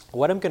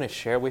what I'm going to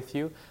share with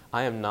you,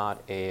 I am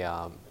not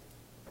a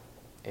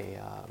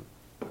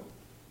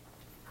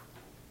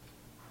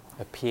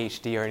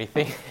PhD or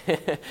anything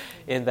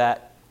in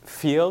that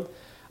field.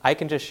 I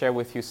can just share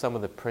with you some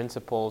of the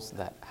principles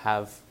that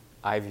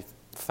I've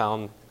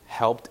found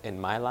helped in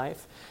my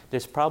life.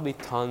 There's probably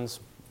tons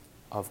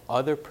of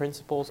other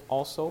principles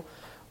also,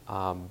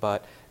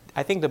 but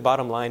I think the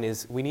bottom line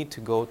is we need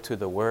to go to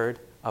the Word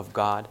of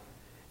God,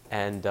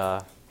 and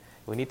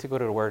we need to go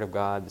to the Word of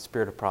God, the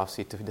Spirit of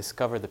prophecy, to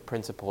discover the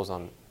principles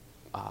on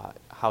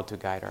how to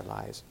guide our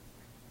lives.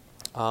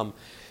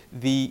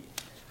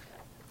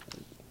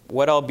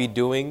 What I'll be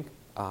doing,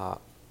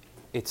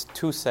 it's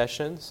 2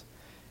 sessions,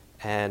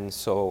 and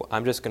so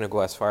I'm just going to go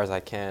as far as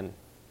I can,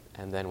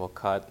 and then we'll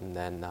cut, and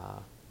then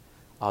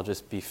I'll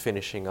just be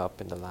finishing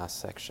up in the last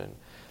section.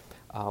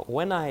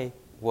 When I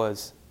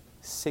was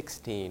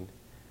 16,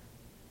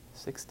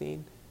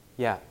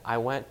 I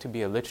went to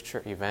be a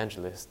literature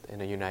evangelist in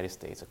the United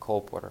States, a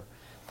colporteur.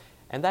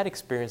 And that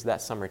experience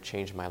that summer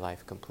changed my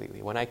life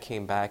completely. When I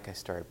came back, I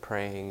started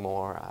praying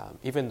more.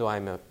 Even though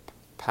I'm a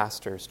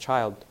pastor's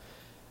child,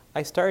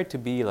 I started to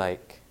be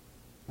like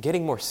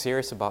getting more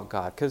serious about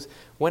God. Because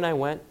when I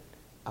went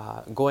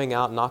going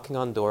out, knocking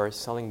on doors,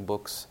 selling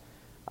books,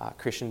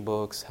 Christian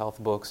books, health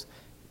books,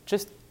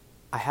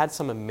 I had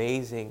some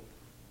amazing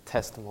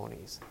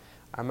testimonies.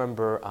 I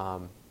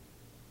remember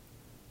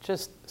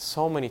just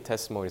so many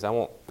testimonies. I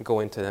won't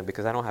go into them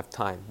because I don't have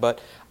time. But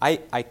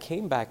I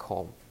came back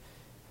home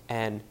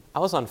and I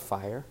was on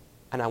fire.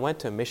 And I went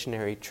to a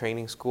missionary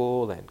training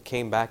school and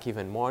came back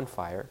even more on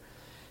fire.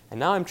 And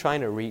now I'm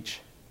trying to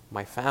reach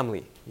my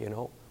family,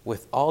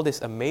 with all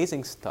this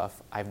amazing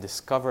stuff I've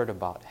discovered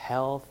about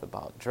health,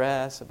 about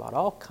dress, about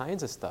all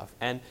kinds of stuff.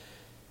 And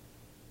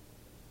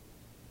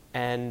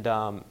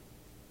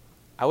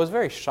I was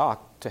very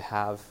shocked to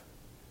have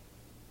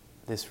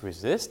this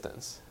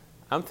resistance.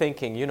 I'm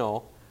thinking,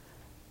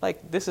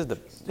 this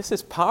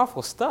is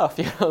powerful stuff.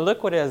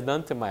 Look what it has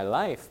done to my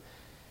life.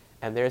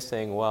 And they're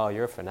saying, well,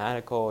 you're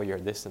fanatical, you're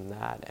this and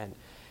that.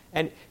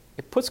 And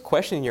it puts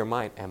question in your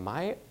mind, am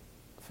I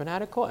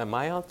fanatical? Am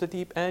I off the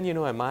deep end?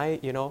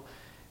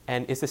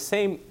 And it's the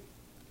same.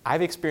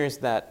 I've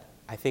experienced that,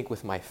 I think,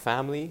 with my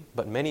family,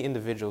 but many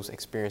individuals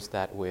experience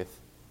that with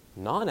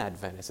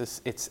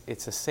non-Adventists.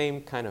 It's the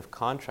same kind of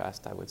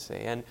contrast, I would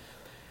say. And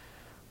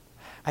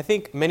I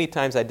think many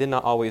times I did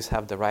not always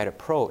have the right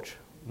approach.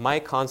 My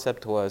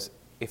concept was,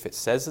 if it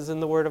says it's in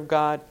the Word of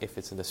God, if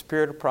it's in the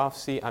Spirit of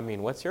prophecy,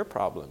 what's your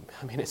problem?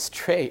 It's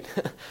straight.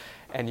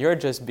 And you're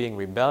just being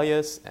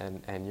rebellious,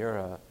 and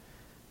you're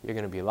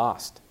going to be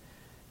lost.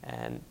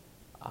 And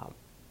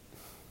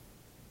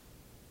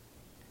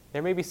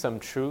there may be some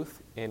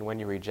truth in when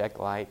you reject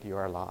light, you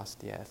are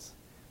lost, yes.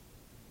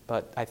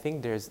 But I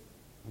think there's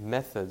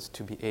methods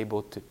to be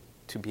able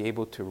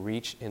to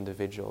reach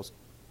individuals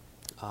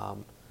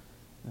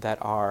that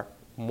are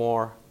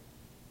more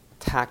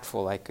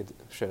tactful,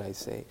 should I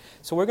say.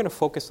 So we're going to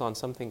focus on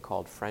something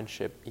called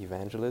friendship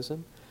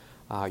evangelism.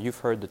 You've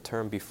heard the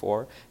term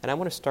before. And I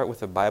want to start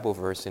with a Bible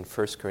verse in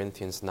 1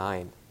 Corinthians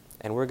 9.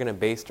 And we're going to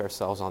base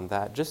ourselves on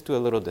that. Just do a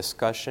little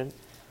discussion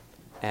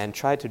and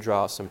try to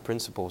draw out some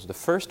principles. The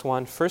first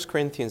one, 1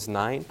 Corinthians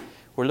 9,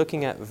 we're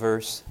looking at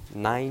verse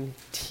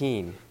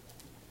 19.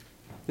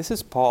 This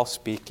is Paul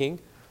speaking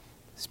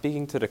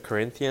to the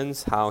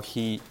Corinthians, how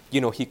he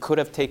could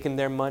have taken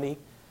their money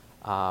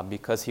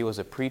because he was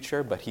a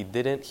preacher, but he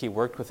didn't. He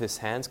worked with his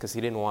hands because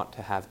he didn't want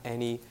to have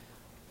any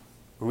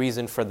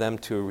reason for them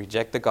to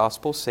reject the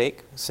gospel's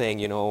sake, saying,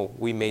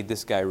 we made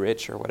this guy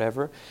rich or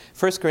whatever.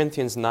 1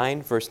 Corinthians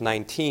 9, verse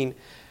 19,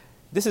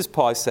 this is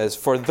Paul says,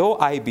 for though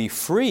I be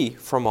free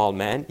from all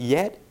men,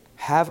 yet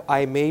have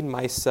I made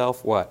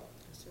myself what?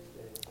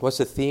 What's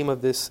the theme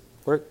of this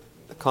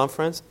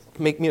conference?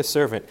 Make me a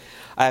servant.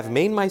 I have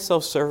made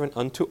myself servant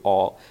unto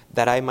all,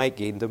 that I might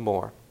gain the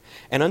more.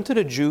 And unto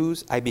the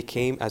Jews I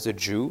became as a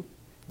Jew,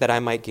 that I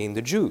might gain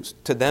the Jews.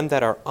 To them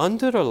that are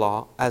under the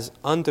law, as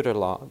under the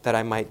law, that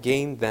I might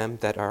gain them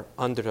that are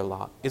under the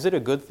law. Is it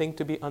a good thing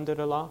to be under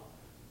the law?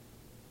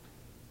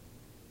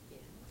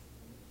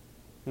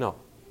 No.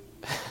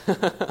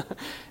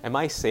 Am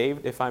I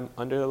saved if I'm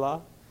under the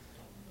law?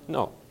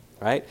 No.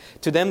 Right?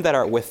 To them that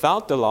are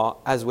without the law,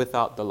 as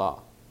without the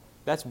law.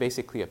 That's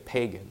basically a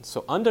pagan.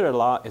 So under the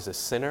law is a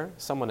sinner,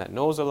 someone that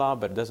knows the law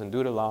but doesn't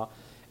do the law.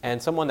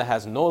 And someone that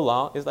has no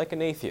law is like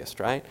an atheist,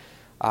 right?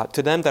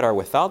 To them that are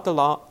without the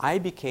law, I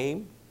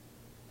became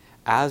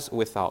as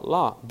without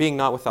law, being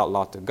not without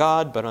law to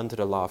God, but under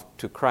the law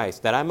to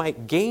Christ, that I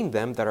might gain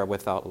them that are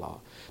without law.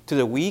 To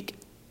the weak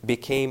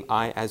became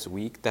I as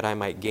weak, that I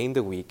might gain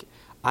the weak.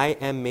 I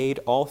am made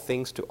all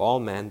things to all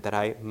men, that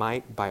I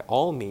might by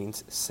all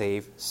means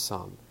save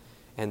some.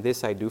 And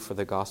this I do for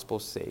the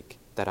gospel's sake,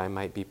 that I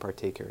might be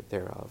partaker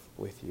thereof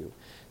with you.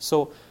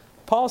 So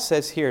Paul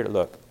says here,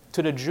 look,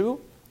 to the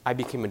Jew, I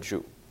became a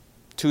Jew.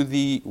 To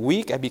the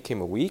weak, I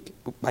became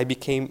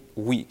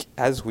weak,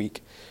 as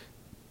weak.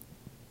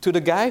 To the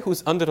guy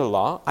who's under the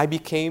law, I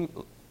became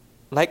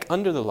like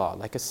under the law,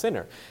 like a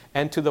sinner.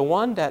 And to the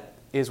one that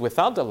is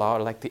without the law,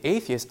 like the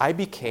atheist, I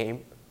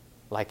became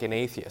like an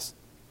atheist.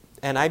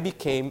 And I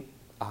became,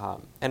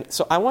 and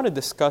so I want to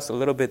discuss a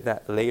little bit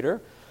that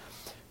later.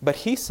 But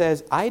he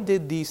says, I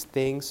did these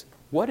things.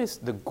 What is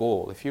the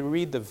goal? If you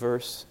read the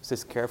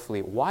verses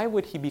carefully, why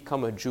would he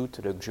become a Jew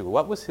to the Jew?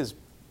 What was his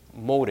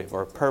motive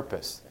or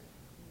purpose?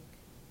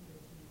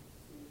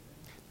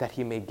 That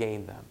he may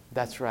gain them.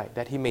 That's right,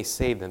 that he may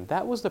save them.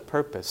 That was the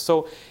purpose.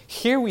 So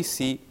here we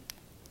see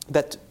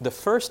that the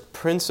first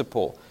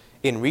principle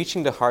in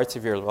reaching the hearts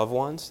of your loved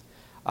ones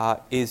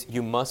is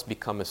you must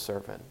become a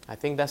servant. I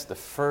think that's the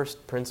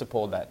first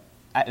principle that,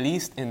 at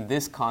least in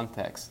this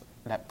context,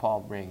 that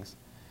Paul brings.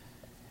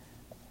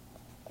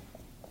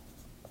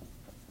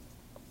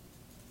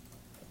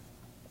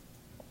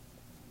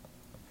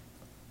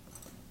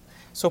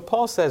 So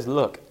Paul says,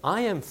 look,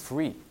 I am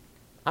free.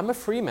 I'm a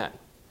free man.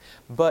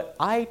 But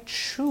I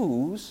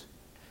choose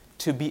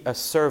to be a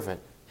servant.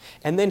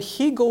 And then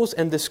he goes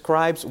and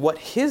describes what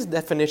his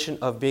definition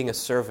of being a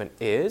servant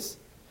is.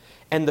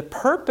 And the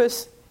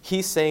purpose,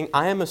 he's saying,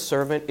 I am a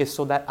servant, is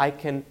so that I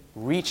can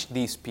reach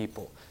these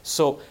people.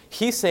 So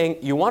he's saying,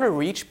 you want to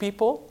reach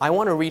people? I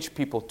want to reach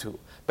people too.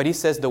 But he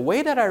says, the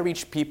way that I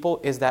reach people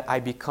is that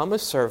I become a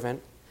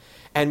servant.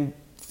 And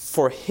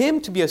for him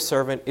to be a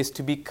servant is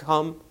to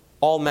become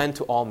all man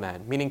to all man,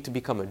 meaning to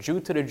become a Jew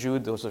to the Jew,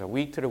 those that are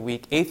weak to the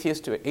weak,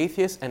 atheist to an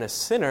atheist, and a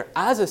sinner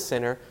as a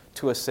sinner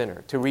to a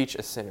sinner, to reach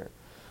a sinner.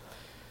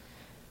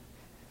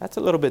 That's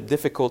a little bit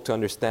difficult to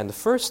understand. The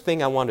first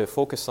thing I want to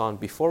focus on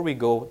before we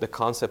go the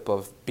concept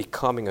of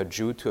becoming a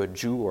Jew to a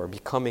Jew or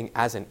becoming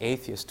as an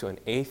atheist to an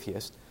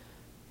atheist,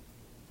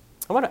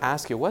 I want to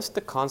ask you, what's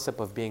the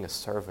concept of being a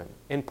servant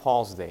in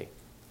Paul's day?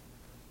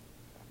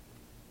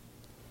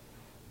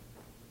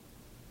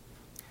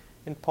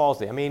 In Paul's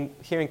day, I mean,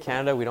 here in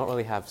Canada, we don't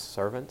really have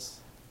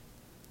servants,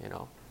 you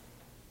know.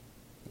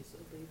 Just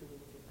obey the will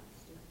of your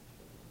master.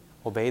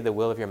 Obey the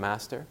will of your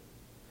master.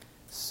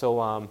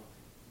 So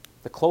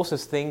the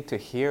closest thing to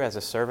here as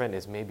a servant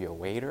is maybe a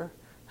waiter.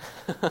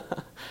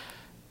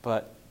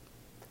 But,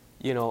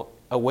 you know,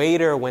 a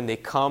waiter, when they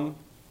come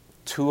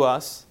to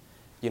us,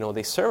 you know,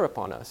 they serve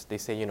upon us. They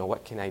say, you know,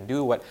 what can I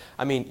do?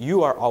 I mean,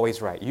 you are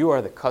always right. You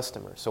are the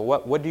customer. So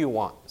what do you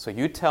want? So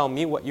you tell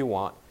me what you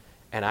want.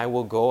 And I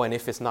will go, and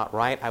if it's not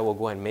right, I will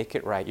go and make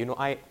it right. You know,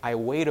 I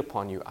wait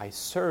upon you. I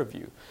serve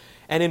you.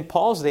 And in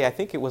Paul's day, I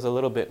think it was a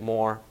little bit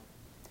more,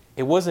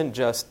 it wasn't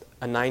just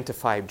a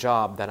 9-to-5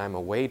 job that I'm a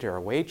waiter or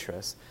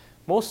waitress.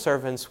 Most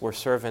servants were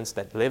servants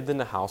that lived in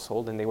the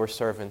household, and they were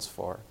servants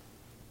for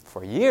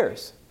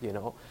years, you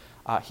know.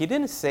 He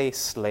didn't say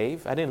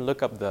slave. I didn't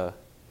look up the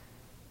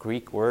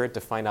Greek word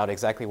to find out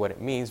exactly what it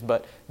means,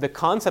 but the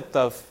concept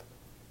of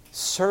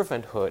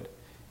servanthood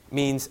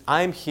means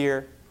I'm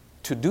here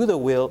to do the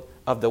will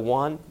of the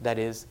one that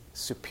is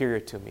superior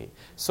to me.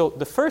 So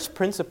the first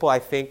principle, I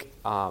think,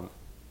 the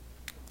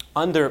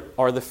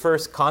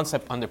first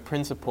concept under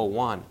principle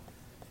 1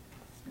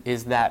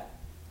 is that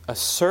a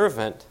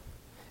servant,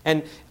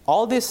 and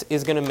all this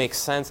is going to make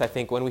sense, I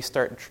think, when we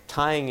start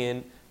tying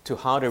in to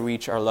how to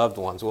reach our loved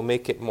ones. We'll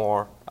make it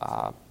more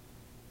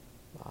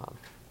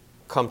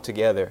come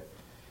together.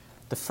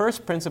 The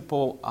first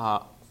principle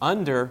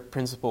under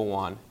principle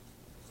 1,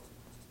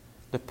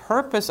 the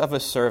purpose of a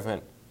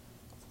servant,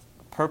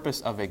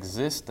 purpose of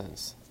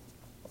existence,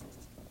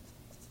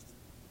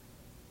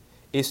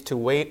 is to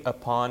wait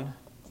upon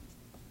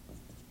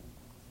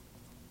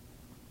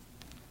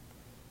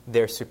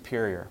their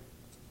superior.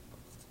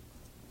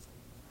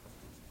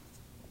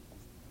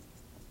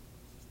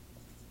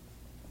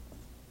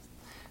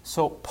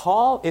 So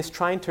Paul is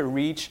trying to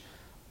reach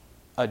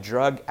a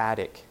drug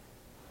addict.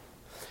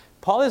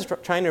 Paul is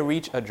trying to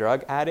reach a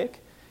drug addict.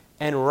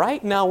 And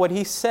right now what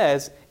he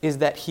says is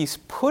that he's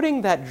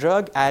putting that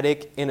drug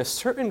addict in a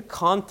certain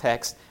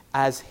context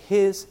as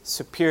his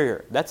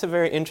superior. That's a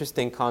very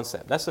interesting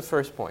concept. That's the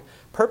first point.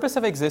 Purpose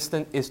of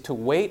existence is to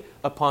wait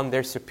upon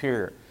their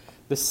superior.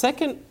 The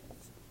second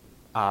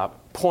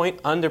point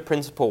under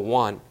principle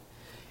 1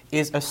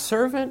 is a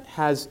servant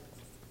has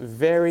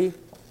very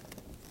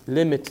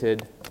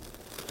limited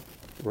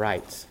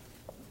rights.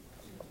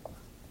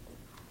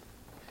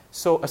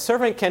 So a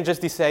servant can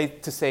just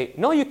decide to say,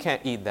 no, you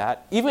can't eat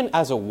that. Even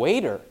as a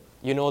waiter,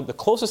 you know, the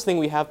closest thing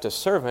we have to a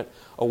servant,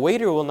 a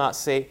waiter will not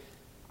say,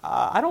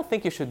 I don't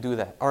think you should do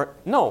that. Or,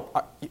 no,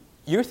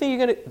 you're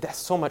thinking that's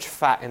so much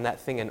fat in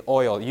that thing and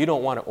oil, you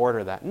don't want to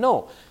order that.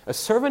 No, a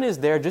servant is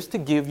there just to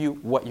give you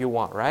what you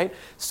want, right?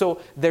 So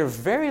they're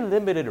very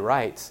limited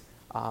rights.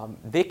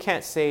 They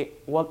can't say,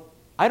 well,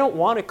 I don't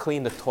want to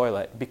clean the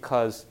toilet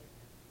because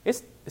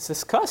it's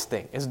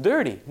disgusting, it's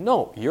dirty.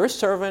 No, you're a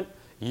servant.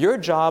 Your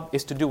job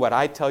is to do what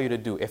I tell you to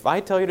do. If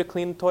I tell you to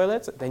clean the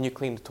toilets, then you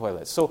clean the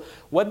toilets. So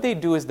what they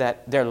do is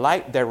that their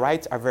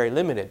rights are very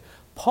limited.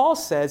 Paul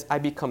says, I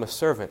become a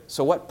servant.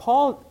 So what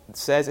Paul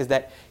says is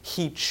that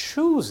he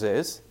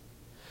chooses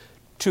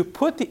to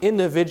put the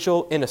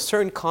individual in a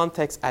certain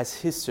context as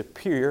his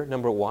superior,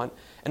 number 1.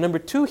 And number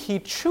 2, he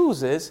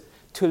chooses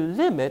to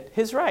limit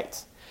his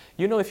rights.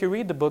 You know, if you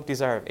read the book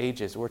Desire of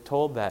Ages, we're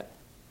told that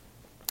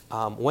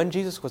when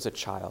Jesus was a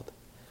child,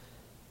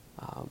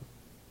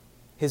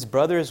 his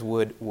brothers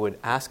would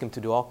ask him to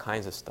do all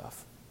kinds of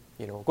stuff.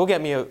 Go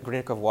get me a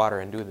drink of water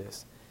and do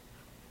this.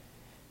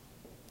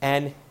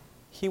 And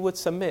he would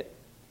submit.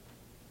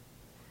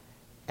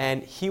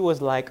 And he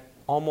was like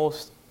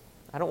almost,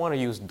 I don't want to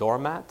use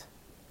doormat,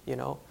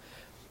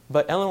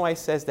 but Ellen White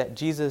says that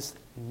Jesus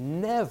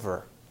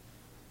never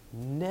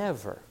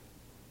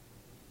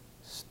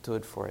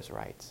stood for his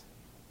rights,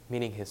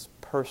 meaning his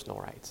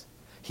personal rights.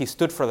 He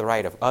stood for the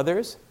right of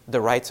others,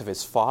 the rights of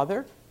his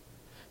Father.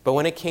 But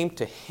when it came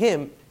to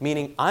him,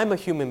 meaning I'm a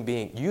human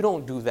being, you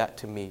don't do that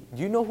to me.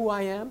 Do you know who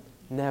I am?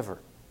 Never.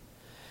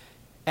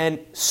 And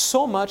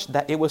so much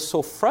that it was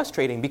so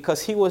frustrating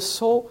because he was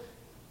so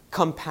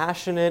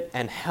compassionate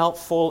and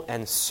helpful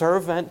and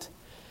servant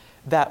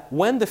that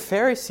when the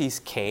Pharisees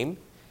came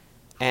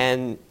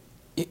and,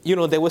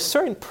 there were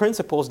certain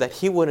principles that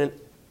he wouldn't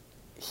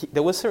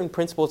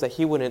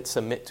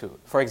submit to.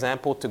 For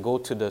example, to go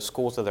to the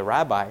schools of the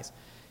rabbis,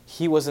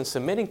 he wasn't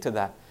submitting to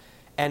that.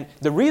 And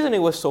the reason it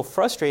was so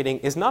frustrating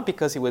is not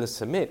because he wouldn't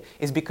submit,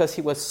 is because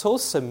he was so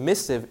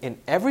submissive in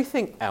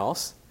everything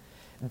else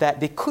that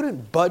they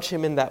couldn't budge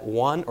him in that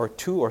 1 or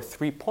 2 or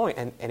 3 point,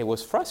 and it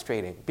was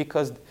frustrating.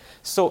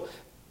 So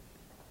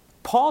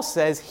Paul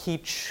says he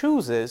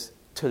chooses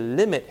to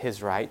limit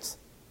his rights,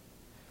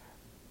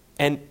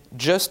 and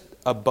just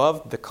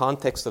above the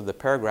context of the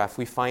paragraph,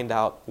 we find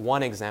out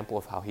one example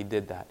of how he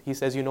did that. He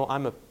says,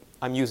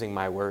 I'm using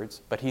my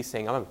words, but he's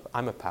saying,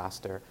 I'm a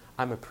pastor,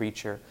 I'm a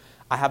preacher,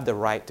 I have the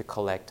right to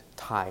collect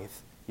tithe,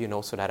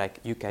 so that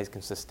you guys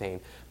can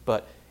sustain.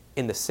 But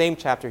in the same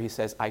chapter, he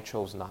says, I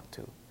chose not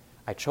to.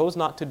 I chose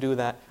not to do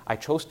that. I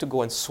chose to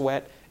go and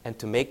sweat and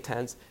to make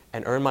tents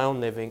and earn my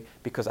own living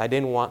because I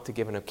didn't want to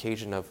give an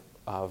occasion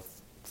of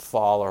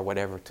fall or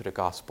whatever to the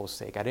gospel's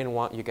sake. I didn't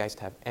want you guys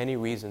to have any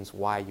reasons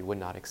why you would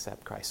not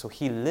accept Christ. So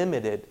he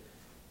limited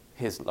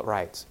his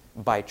rights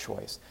by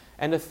choice.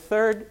 And the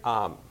third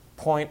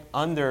point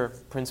under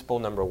principle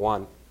number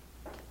 1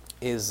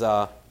 is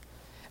I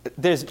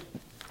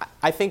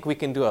think we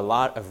can do a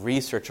lot of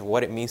research of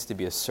what it means to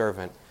be a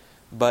servant.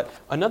 But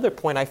another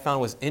point I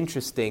found was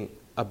interesting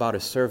about a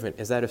servant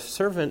is that a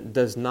servant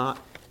does not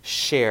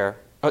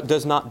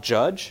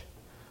judge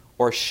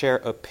or share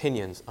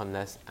opinions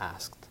unless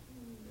asked.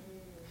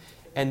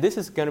 And this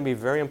is going to be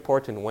very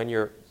important when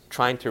you're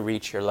trying to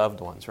reach your loved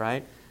ones,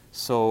 right?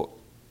 So,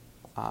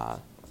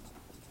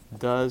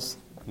 does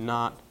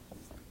not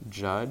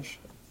judge.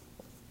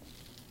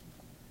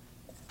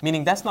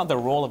 Meaning that's not the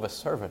role of a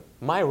servant.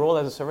 My role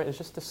as a servant is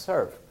just to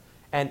serve.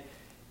 And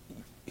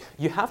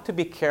you have to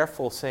be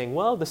careful saying,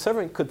 well, the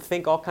servant could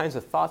think all kinds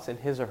of thoughts in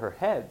his or her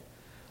head.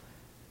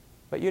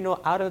 But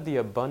out of the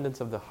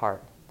abundance of the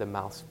heart, the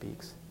mouth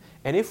speaks.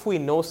 And if we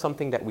know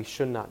something that we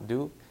should not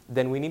do,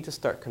 then we need to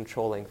start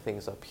controlling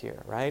things up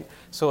here, right?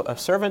 So a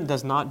servant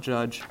does not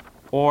judge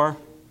or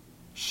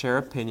share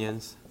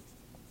opinions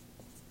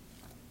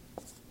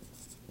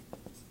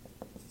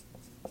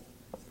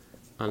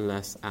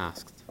unless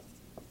asked.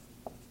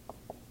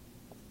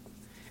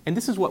 And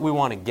this is what we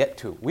want to get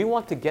to. We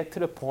want to get to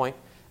the point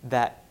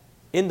that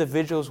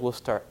individuals will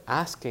start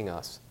asking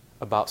us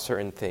about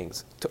certain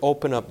things to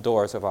open up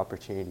doors of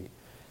opportunity.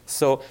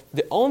 So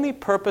the only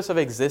purpose of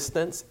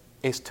existence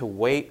is to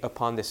wait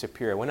upon the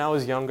superior. When I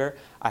was younger,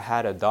 I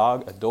had a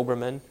dog, a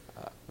Doberman,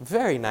 a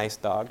very nice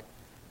dog.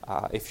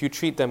 If you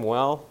treat them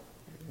well,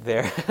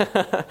 they're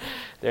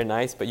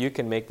nice, but you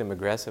can make them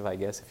aggressive, I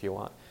guess, if you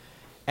want.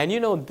 And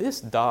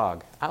this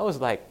dog, I was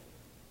like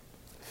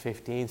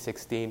 15,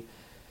 16,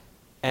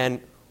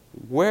 and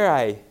where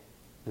I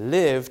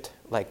lived,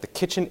 like the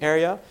kitchen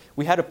area,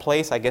 we had a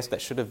place, I guess,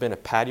 that should have been a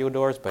patio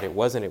doors, but it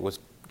wasn't. It was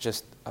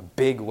just a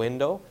big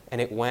window, and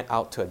it went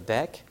out to a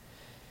deck.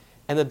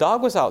 And the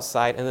dog was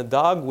outside, and the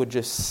dog would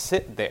just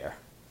sit there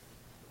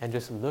and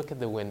just look at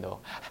the window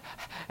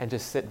and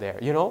just sit there,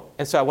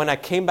 And so when I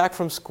came back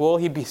from school,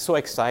 he'd be so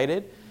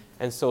excited.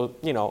 And so,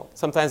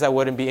 sometimes I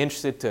wouldn't be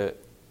interested to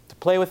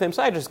play with him,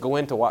 so I'd just go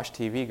in to watch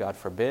TV, God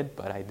forbid,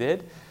 but I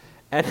did.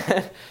 And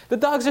the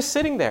dog's just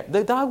sitting there.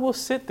 The dog will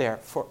sit there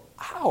for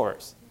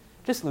hours,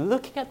 just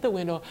looking at the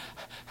window,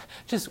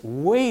 just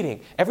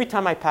waiting. Every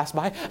time I pass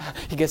by,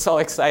 he gets all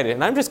excited,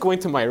 and I'm just going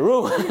to my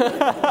room.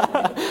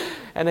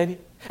 and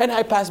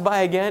I pass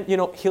by again.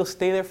 He'll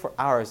stay there for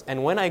hours.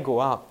 And when I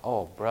go out,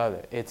 oh,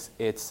 brother,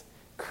 it's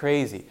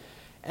crazy.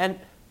 And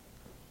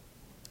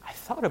I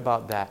thought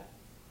about that.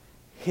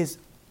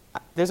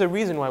 There's a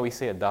reason why we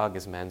say a dog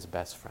is man's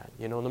best friend.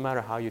 No matter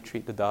how you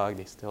treat the dog,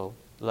 they still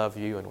love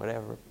you and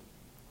whatever.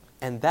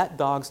 And that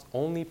dog's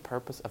only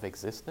purpose of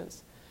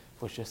existence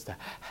was just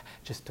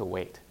to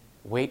wait.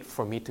 Wait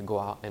for me to go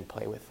out and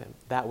play with him.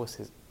 That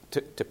was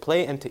to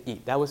play and to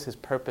eat. That was his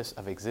purpose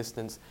of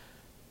existence,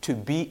 to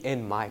be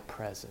in my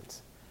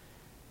presence.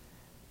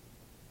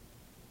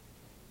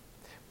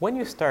 When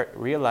you start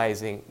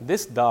realizing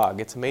this dog,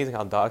 it's amazing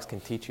how dogs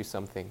can teach you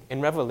something. In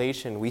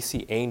Revelation, we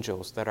see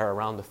angels that are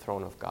around the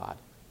throne of God.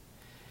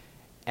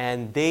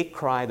 And they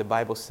cry, the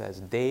Bible says,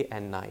 day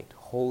and night,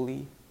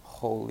 holy,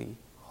 holy,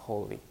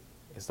 holy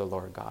is the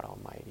Lord God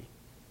Almighty.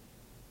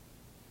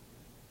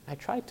 I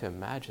tried to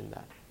imagine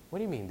that. What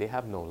do you mean? They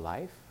have no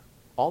life?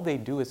 All they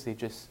do is they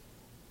just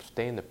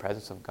stay in the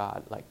presence of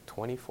God like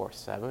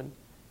 24/7,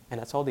 and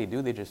that's all they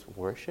do. They just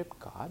worship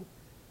God.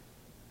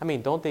 I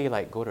mean, don't they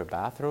like go to the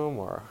bathroom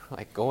or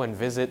like go and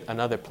visit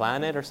another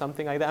planet or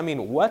something like that? I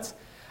mean,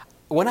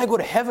 when I go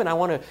to heaven, I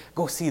want to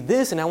go see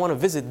this and I want to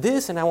visit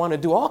this and I want to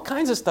do all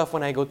kinds of stuff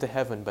when I go to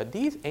heaven. But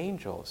these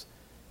angels,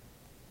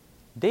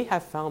 they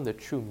have found the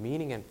true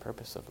meaning and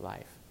purpose of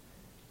life,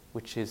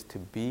 which is to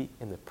be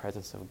in the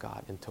presence of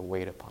God and to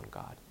wait upon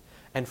God.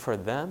 And for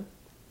them,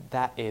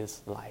 that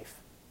is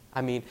life.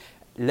 I mean,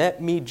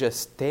 let me just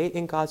stay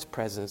in God's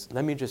presence.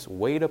 Let me just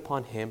wait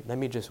upon Him. Let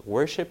me just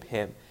worship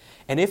Him.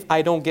 And if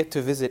I don't get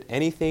to visit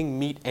anything,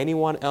 meet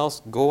anyone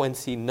else, go and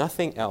see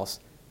nothing else,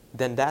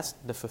 then that's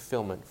the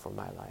fulfillment for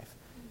my life.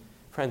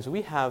 Friends,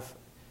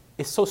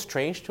 it's so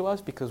strange to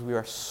us because we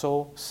are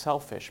so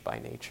selfish by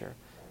nature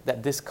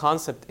that this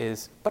concept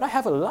is, but I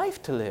have a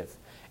life to live.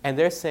 And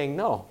they're saying,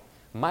 no,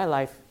 my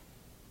life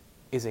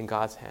is in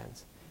God's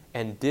hands.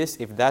 And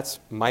if that's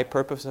my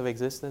purpose of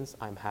existence,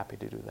 I'm happy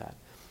to do that.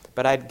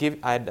 But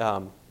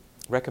I'd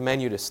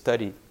recommend you to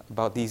study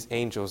about these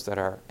angels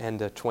and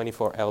the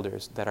 24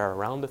 elders that are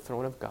around the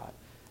throne of God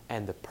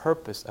and the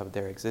purpose of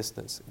their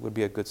existence. It would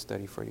be a good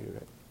study for you to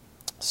read.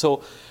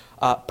 So,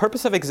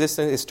 purpose of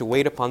existence is to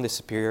wait upon the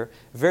superior,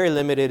 very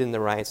limited in the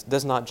rights,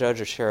 does not judge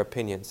or share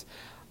opinions.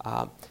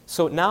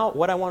 So now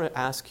what I want to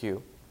ask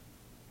you,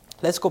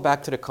 let's go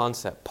back to the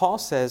concept. Paul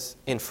says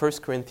in 1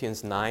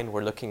 Corinthians 9,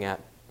 we're looking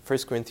at 1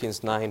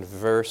 Corinthians 9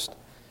 verse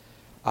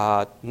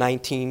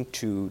 19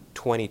 to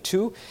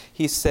 22,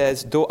 he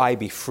says, though I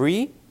be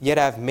free, yet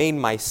I have made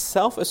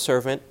myself a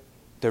servant.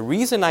 The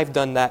reason I've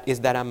done that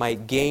is that I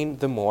might gain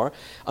the more.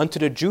 Unto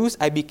the Jews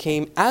I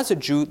became as a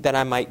Jew, that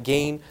I might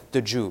gain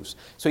the Jews.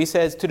 So he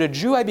says, to the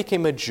Jew I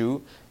became a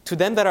Jew. To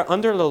them that are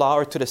under the law,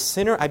 or to the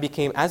sinner, I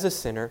became as a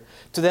sinner.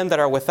 To them that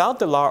are without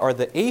the law, or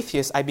the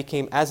atheist, I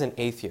became as an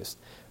atheist.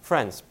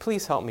 Friends,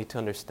 please help me to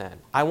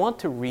understand. I want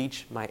to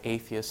reach my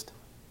atheist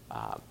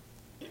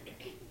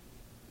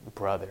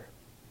brother.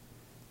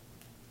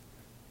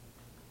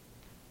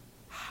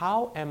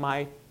 How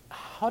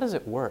does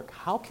it work?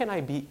 How can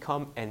I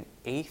become an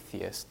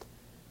atheist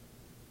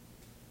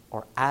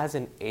or as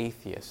an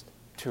atheist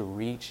to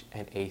reach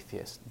an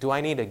atheist? Do I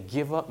need to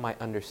give up my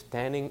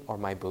understanding or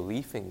my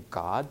belief in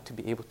God to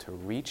be able to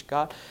reach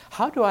God?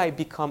 How do I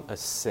become a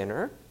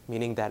sinner,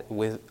 meaning that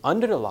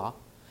under the law?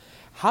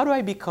 How do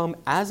I become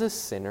as a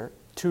sinner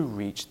to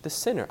reach the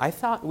sinner? I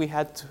thought we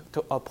had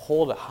to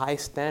uphold a high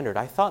standard.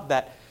 I thought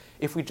that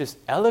if we just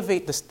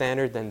elevate the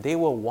standard, then they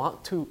will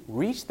want to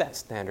reach that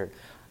standard.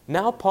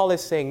 Now Paul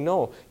is saying,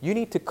 no, you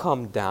need to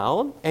come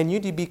down and you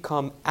need to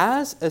become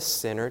as a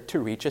sinner to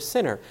reach a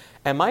sinner.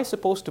 Am I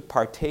supposed to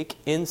partake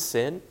in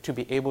sin to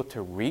be able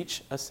to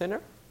reach a sinner?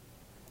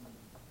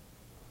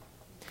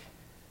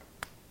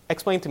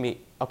 Explain to me.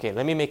 Okay,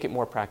 let me make it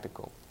more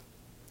practical.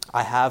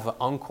 I have an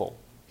uncle.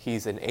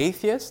 He's an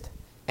atheist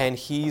and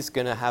he's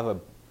going to have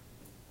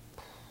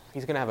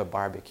a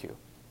barbecue.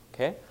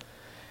 Okay?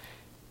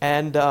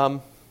 And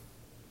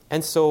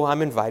so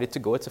I'm invited to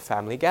go. It's a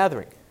family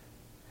gathering.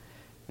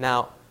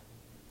 Now,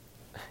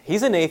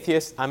 he's an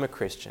atheist, I'm a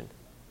Christian.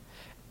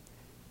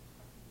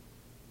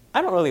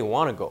 I don't really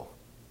want to go.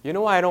 You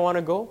know why I don't want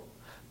to go?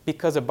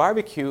 Because a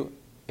barbecue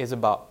is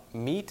about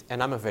meat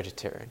and I'm a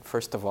vegetarian,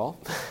 first of all.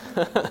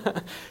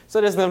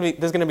 So there's going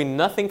to be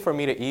nothing for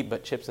me to eat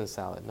but chips and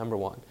salad, number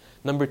one.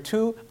 Number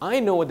two,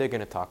 I know what they're going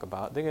to talk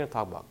about. They're going to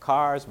talk about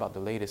cars, about the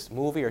latest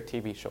movie or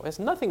TV show. It has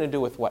nothing to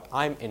do with what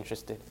I'm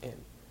interested in.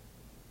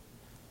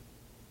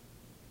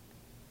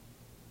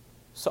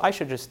 So I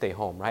should just stay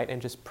home, right?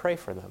 And just pray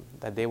for them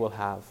that they will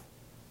have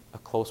a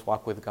close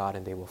walk with God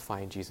and they will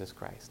find Jesus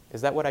Christ.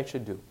 Is that what I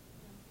should do?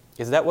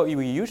 Is that what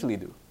we usually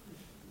do?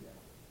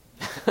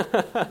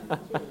 I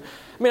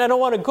mean, I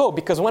don't want to go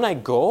because when I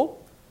go,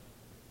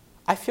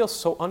 I feel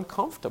so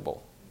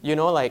uncomfortable. You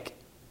know, like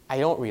I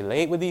don't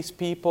relate with these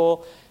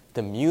people,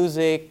 the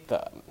music,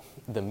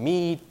 the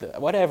meat,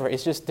 whatever.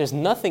 It's just, there's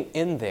nothing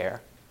in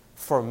there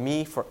for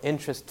me, for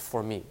interest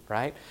for me,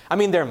 right? I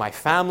mean, they're my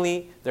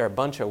family. They're a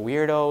bunch of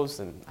weirdos,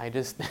 and I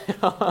just,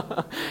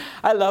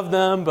 I love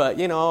them, but,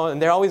 you know,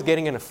 and they're always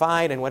getting in a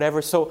fight and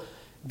whatever. So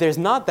there's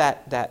not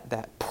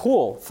that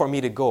pull for me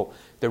to go.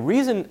 The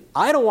reason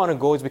I don't want to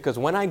go is because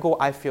when I go,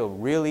 I feel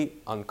really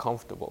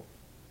uncomfortable.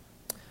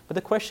 But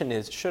the question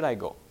is, should I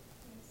go?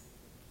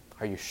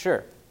 Yes. Are you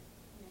sure?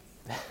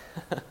 Yes.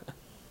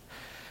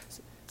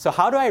 So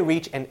how do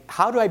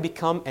I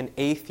become an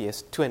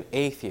atheist to an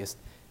atheist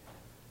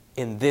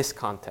in this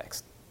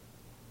context?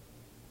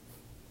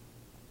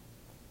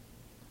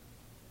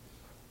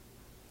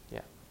 Yeah.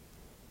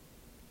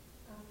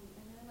 And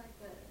I like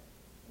the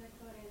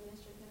quote in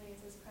Mr. Kennedy. It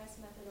says, Christ's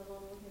method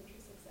alone will give true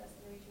success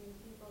in reaching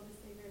people. The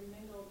Savior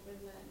mingled with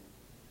men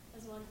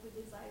as one who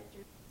desired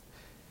to.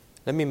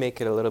 Let me make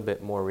it a little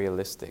bit more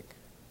realistic.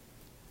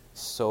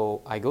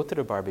 So I go to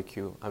the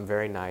barbecue. I'm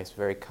very nice,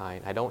 very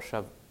kind. I don't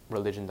shove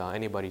religion down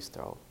anybody's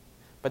throat.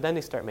 But then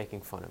they start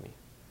making fun of me.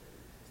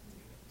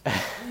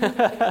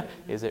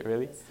 Is it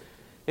really?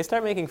 They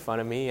start making fun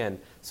of me, and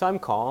so I'm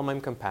calm,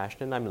 I'm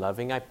compassionate, I'm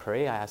loving, I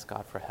pray, I ask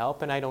God for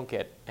help, and I don't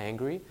get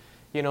angry.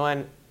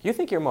 And you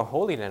think you're more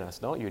holy than us,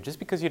 don't you? Just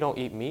because you don't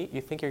eat meat,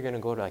 you think you're going to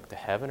go to like to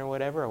heaven or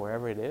whatever, or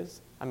wherever it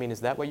is? I mean,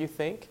 is that what you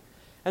think?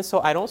 And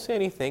so I don't say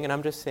anything, and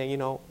I'm just saying,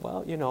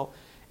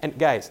 And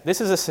guys, this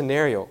is a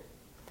scenario,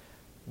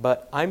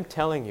 but I'm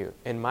telling you,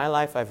 in my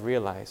life I've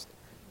realized,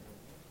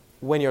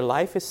 when your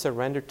life is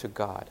surrendered to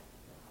God,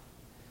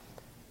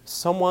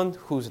 someone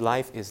whose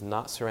life is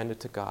not surrendered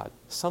to God,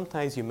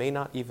 sometimes you may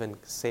not even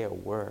say a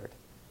word,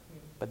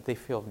 but they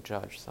feel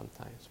judged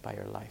sometimes by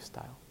your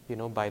lifestyle,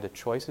 by the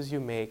choices you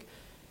make.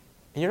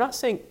 And you're not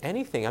saying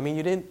anything. I mean,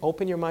 you didn't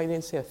open your mind, you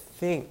didn't say a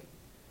thing.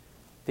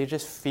 They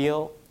just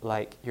feel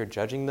like you're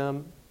judging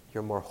them,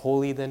 you're more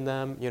holy than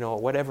them,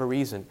 whatever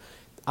reason.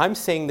 I'm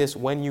saying this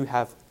when you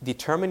have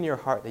determined in your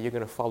heart that you're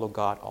going to follow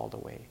God all the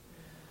way.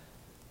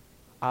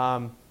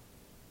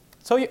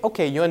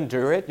 You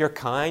endure it, you're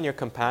kind, you're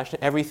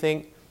compassionate,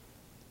 everything.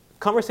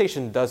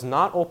 Conversation does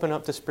not open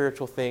up to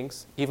spiritual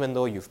things, even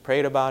though you've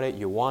prayed about it,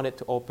 you want it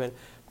to open.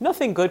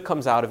 Nothing good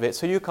comes out of it,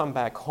 so you come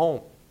back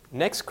home.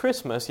 Next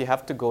Christmas, you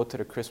have to go to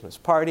the Christmas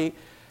party.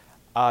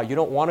 You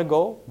don't want to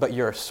go, but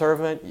you're a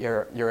servant.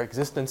 Your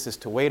existence is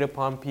to wait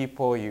upon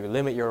people. You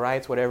limit your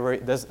rights, whatever.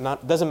 It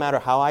doesn't matter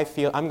how I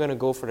feel. I'm going to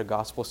go for the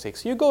gospel's sake.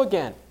 So you go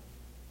again.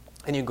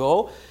 And you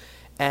go,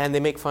 and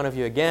they make fun of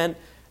you again.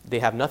 They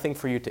have nothing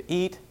for you to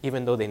eat,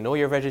 even though they know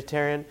you're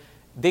vegetarian.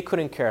 They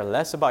couldn't care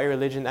less about your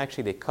religion.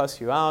 Actually, they cuss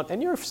you out.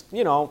 And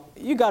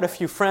you got a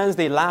few friends.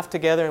 They laugh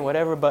together and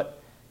whatever.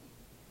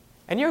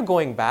 And you're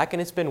going back,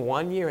 and it's been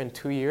 1 year and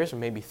 2 years or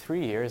maybe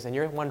 3 years, and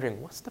you're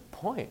wondering, what's the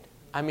point?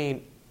 I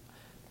mean,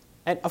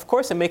 and of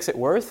course it makes it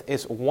worse.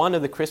 It's one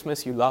of the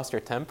Christmas you lost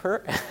your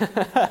temper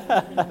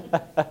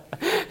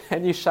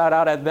and you shout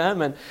out at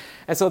them. And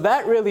so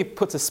that really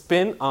puts a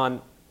spin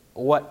on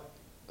what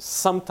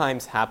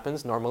sometimes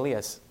happens normally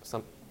as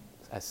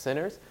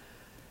sinners.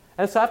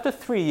 And so after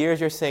 3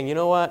 years, you're saying, you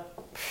know what?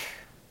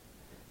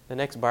 The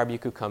next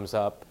barbecue comes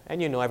up,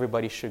 and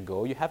everybody should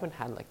go. You haven't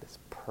had like this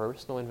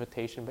personal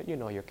invitation, but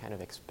you're kind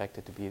of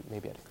expected to be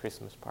maybe at a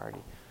Christmas party.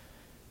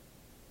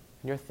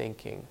 And you're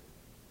thinking,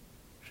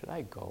 should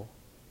I go?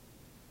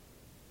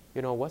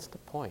 What's the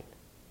point?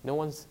 No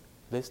one's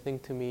listening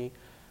to me.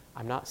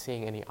 I'm not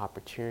seeing any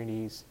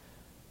opportunities.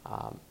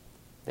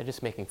 They're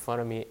just making fun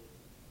of me.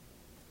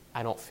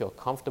 I don't feel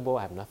comfortable.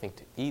 I have nothing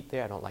to eat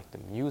there. I don't like the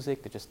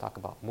music. They just talk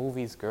about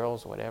movies,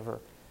 girls,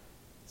 whatever.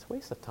 It's a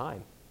waste of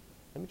time.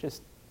 Let me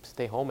just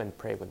stay home and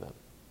pray with them.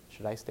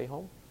 Should I stay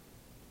home?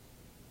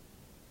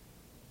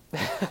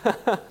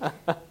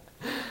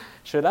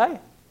 Should I?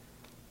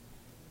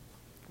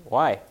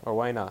 Why or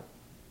why not?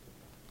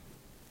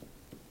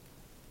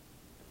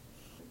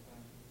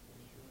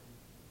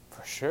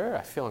 For sure,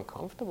 I feel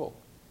uncomfortable.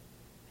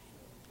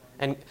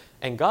 And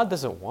God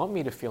doesn't want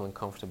me to feel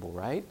uncomfortable,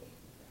 right?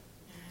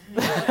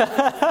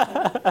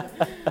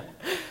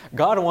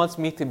 God wants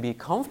me to be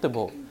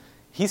comfortable.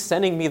 He's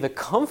sending me the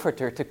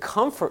comforter to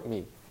comfort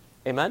me.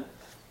 Amen?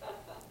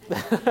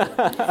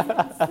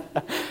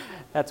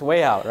 That's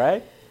way out,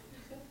 right?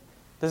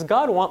 Does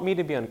God want me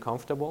to be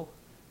uncomfortable?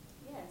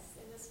 Yes.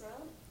 In this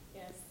world?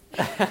 Yes.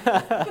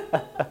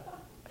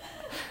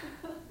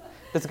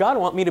 Does God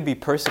want me to be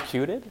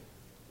persecuted?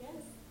 Yes.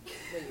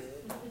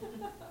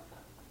 Not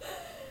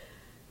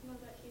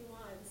that He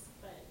wants,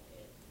 but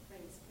it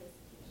brings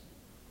persecution.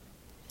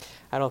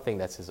 I don't think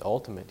that's His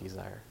ultimate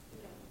desire.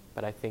 No.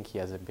 But I think He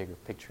has a bigger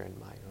picture in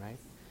mind, right?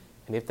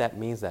 And if that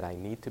means that I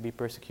need to be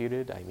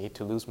persecuted, I need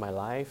to lose my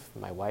life,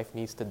 my wife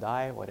needs to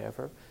die,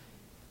 whatever,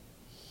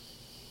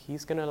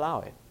 He's going to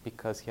allow it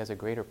because He has a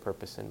greater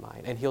purpose in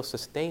mind. And He'll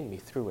sustain me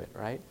through it,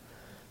 right?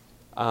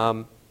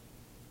 So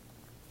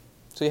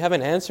you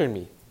haven't answered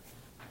me.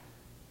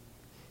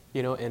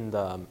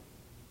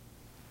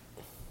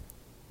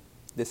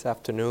 This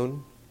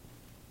afternoon,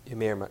 you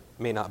may or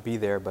may not be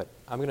there, but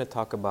I'm going to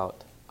talk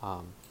about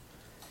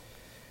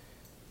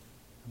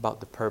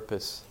the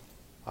purpose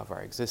of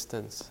our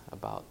existence,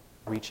 about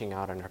reaching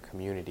out in our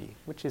community,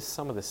 which is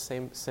some of the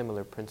same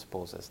similar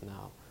principles as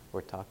now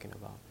we're talking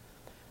about.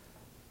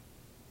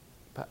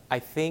 But I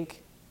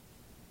think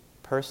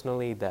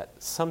personally that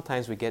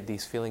sometimes we get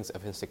these feelings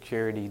of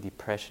insecurity,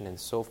 depression, and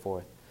so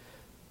forth,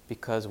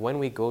 because when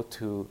we go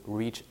to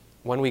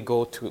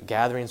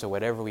gatherings or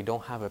whatever, we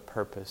don't have a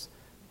purpose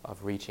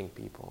of reaching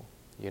people,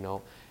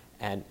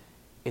 And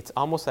it's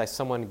almost like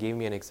someone gave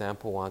me an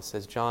example once,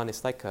 says, John,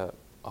 it's like a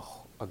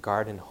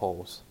garden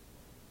hose,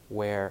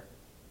 where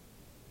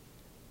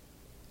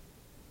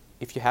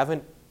if you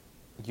haven't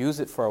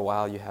used it for a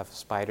while, you have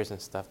spiders and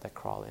stuff that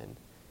crawl in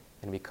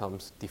and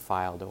becomes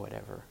defiled or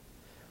whatever.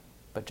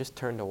 But just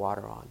turn the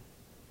water on,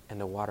 and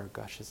the water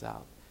gushes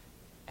out,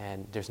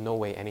 and there's no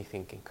way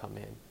anything can come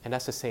in. And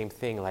that's the same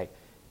thing, like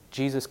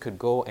Jesus could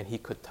go and He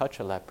could touch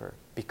a leper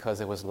because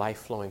there was life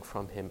flowing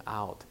from him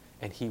out,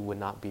 and he would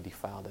not be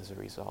defiled as a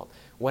result.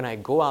 When I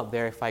go out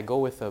there, if I go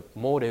with a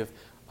motive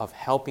of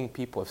helping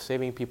people, of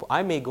saving people,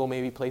 I may go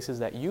maybe places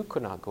that you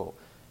could not go.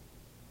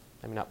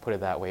 let me not put it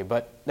that way,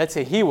 but let's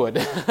say he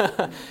would.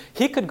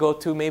 He could go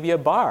to maybe a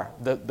bar.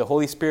 The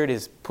Holy Spirit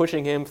is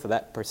pushing him for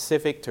that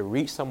specific to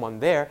reach someone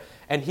there,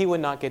 and he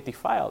would not get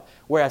defiled.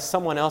 Whereas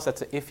someone else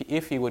that's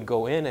if he would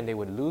go in and they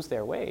would lose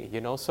their way,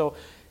 So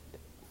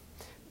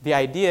the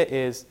idea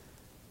is,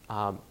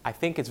 I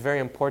think it's very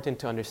important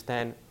to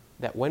understand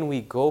that when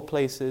we go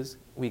places,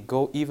 we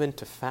go even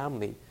to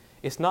family,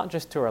 it's not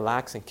just to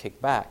relax and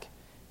kick back.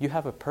 You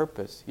have a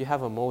purpose, you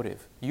have a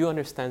motive, you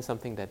understand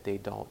something that they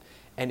don't.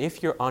 And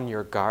if you're on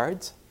your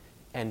guards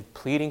and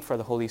pleading for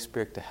the Holy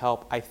Spirit to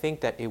help, I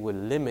think that it would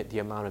limit the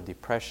amount of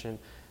depression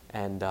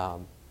and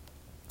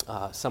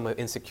some of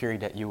insecurity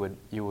that you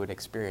would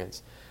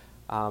experience.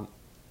 I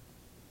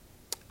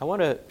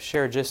want to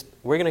share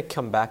we're going to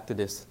come back to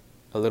this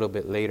a little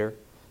bit later,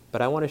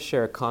 but I want to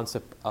share a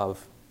concept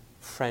of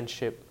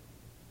friendship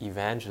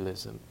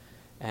evangelism.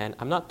 And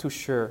I'm not too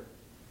sure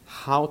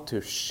how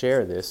to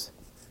share this.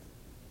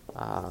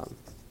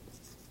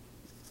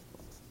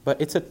 But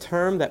it's a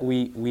term that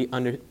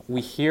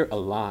we hear a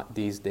lot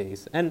these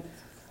days. And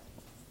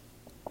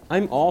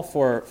I'm all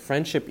for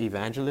friendship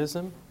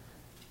evangelism,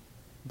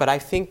 but I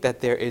think that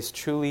there is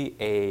truly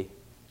a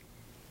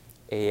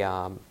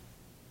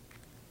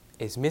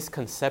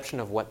misconception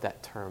of what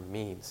that term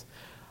means.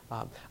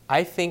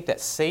 I think that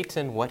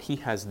Satan, what he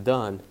has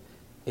done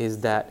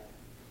is that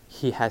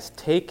he has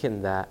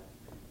taken that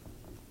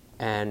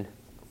and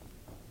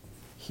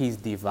he's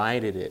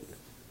divided it.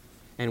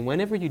 And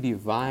whenever you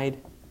divide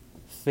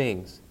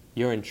things,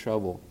 you're in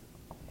trouble.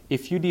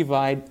 If you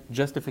divide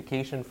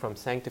justification from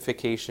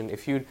sanctification,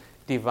 if you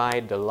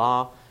divide the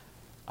law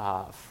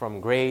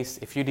from grace,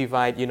 if you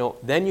divide,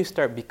 then you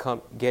start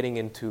getting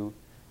into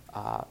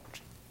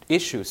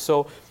issues.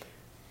 So,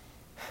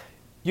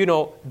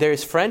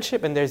 there's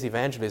friendship and there's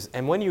evangelism.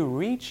 And when you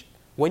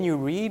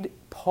read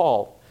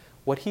Paul,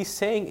 what he's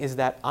saying is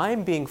that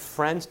I'm being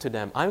friends to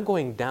them. I'm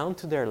going down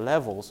to their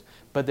levels,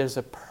 but there's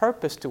a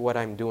purpose to what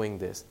I'm doing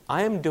this.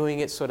 I am doing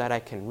it so that I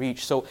can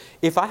reach. So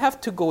if I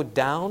have to go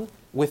down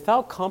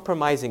without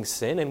compromising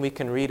sin, and we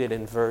can read it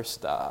in verse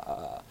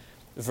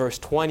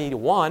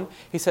 21,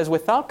 he says,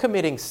 without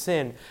committing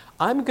sin,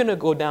 I'm going to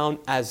go down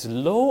as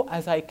low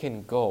as I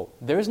can go.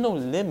 There's no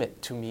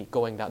limit to me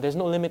going down. There's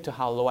no limit to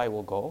how low I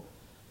will go,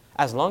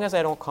 as long as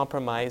I don't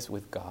compromise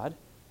with God,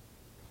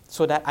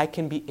 so that I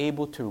can be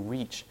able to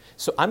reach.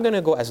 So I'm going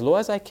to go as low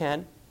as I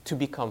can to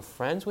become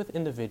friends with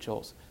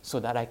individuals so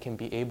that I can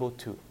be able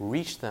to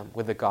reach them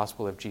with the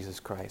gospel of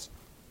Jesus Christ.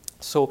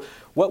 So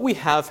what we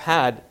have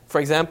had, for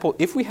example,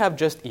 if we have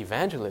just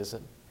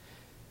evangelism,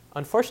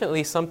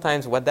 unfortunately,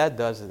 sometimes what that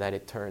does is that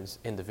it turns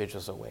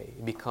individuals away.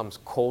 It becomes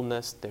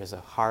coldness. There's a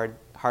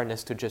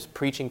hardness to just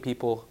preaching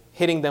people,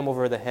 hitting them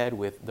over the head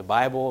with the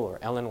Bible or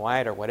Ellen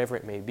White or whatever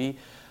it may be.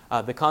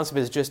 The concept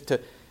is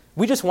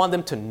we just want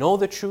them to know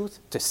the truth,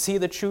 to see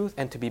the truth,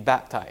 and to be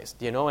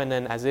baptized, and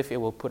then as if it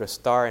will put a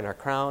star in our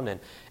crown.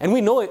 And we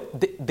know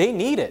it, they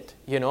need it,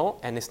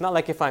 and it's not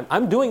like if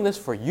I'm doing this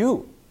for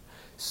you.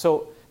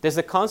 So there's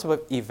a concept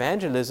of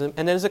evangelism,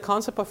 and there's a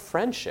concept of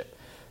friendship.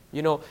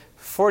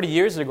 40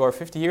 years ago or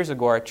 50 years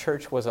ago, our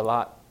church was a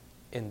lot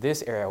in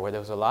this area where there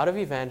was a lot of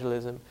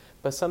evangelism,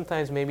 but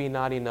sometimes maybe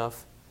not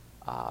enough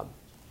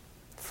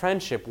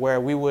friendship, where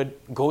we would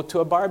go to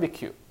a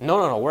barbecue.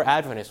 No, we're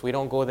Adventists. We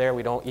don't go there.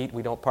 We don't eat.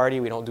 We don't party.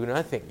 We don't do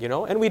nothing,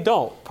 and we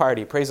don't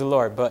party, praise the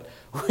Lord. But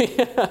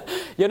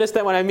you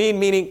understand what I mean?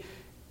 Meaning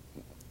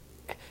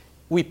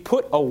we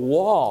put a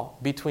wall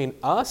between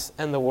us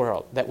and the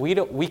world that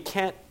we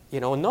can't,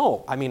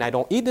 no. I mean, I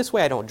don't eat this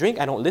way. I don't drink.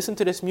 I don't listen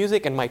to this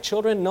music. And my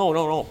children,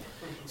 no.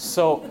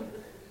 So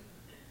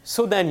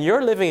then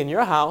you're living in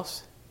your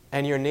house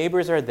and your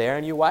neighbors are there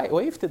and you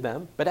wave to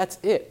them, but that's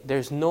it.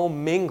 There's no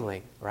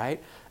mingling, right?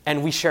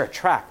 And we share a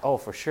tract. Oh,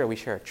 for sure, we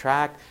share a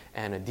tract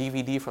and a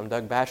DVD from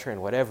Doug Basher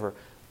and whatever,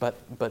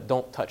 but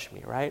don't touch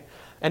me, right?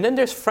 And then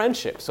there's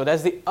friendship. So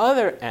that's the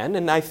other end,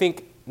 and I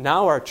think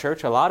now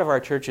a lot of our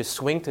churches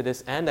swing to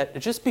this end, that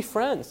just be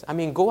friends. I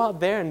mean, go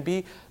out there and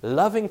be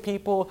loving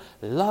people,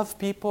 love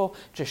people,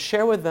 just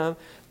share with them.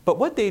 But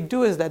what they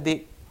do is that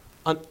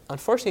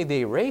unfortunately, they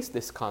erase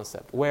this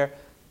concept where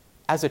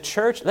as a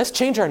church, let's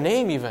change our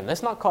name even.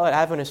 Let's not call it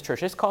Adventist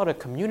Church. Let's call it a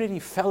community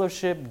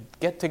fellowship,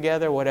 get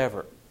together,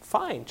 whatever.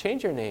 Fine,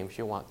 change your name if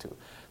you want to.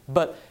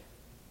 But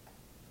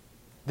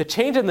the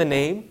change in the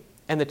name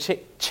and the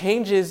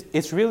changes,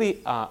 it's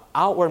really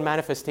outward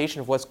manifestation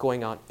of what's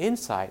going on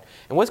inside.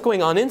 And what's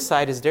going on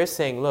inside is they're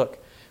saying,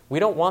 look, we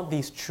don't want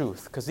these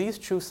truths, because these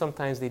truths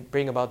sometimes they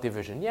bring about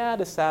division. Yeah,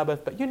 the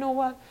Sabbath, but you know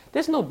what?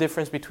 There's no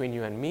difference between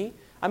you and me.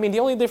 I mean,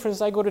 the only difference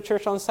is I go to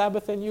church on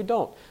Sabbath and you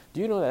don't.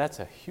 Do you know that that's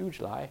a huge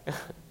lie?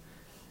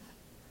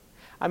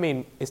 I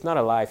mean, it's not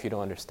a lie if you don't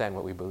understand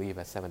what we believe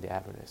as Seventh-day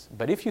Adventists.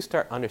 But if you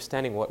start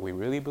understanding what we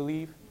really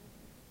believe,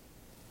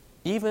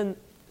 even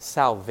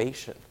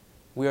salvation,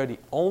 we are the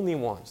only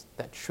ones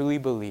that truly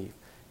believe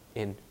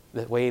in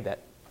the way that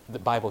the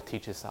Bible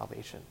teaches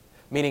salvation.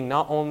 Meaning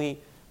not only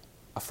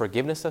a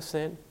forgiveness of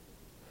sin,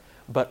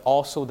 but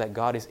also that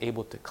God is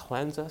able to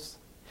cleanse us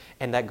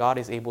and that God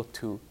is able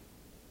to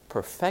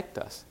perfect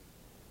us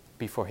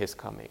before His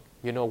coming.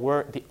 You know,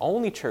 we're the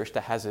only church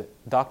that has a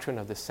doctrine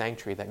of the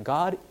sanctuary,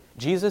 that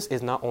Jesus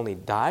is not only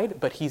died,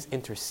 but he's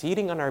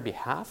interceding on our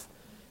behalf.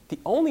 The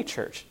only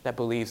church that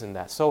believes in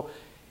that. So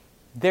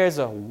there's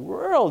a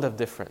world of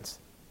difference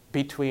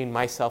between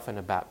myself and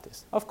a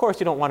Baptist. Of course,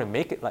 you don't want to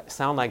make it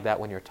sound like that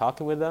when you're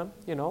talking with them,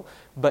 you know.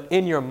 But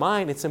in your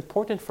mind, it's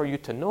important for you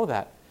to know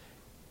that.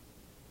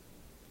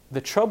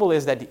 The trouble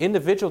is that the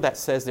individual that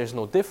says there's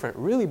no difference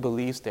really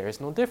believes there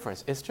is no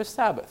difference. It's just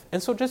Sabbath.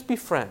 And so just be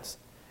friends.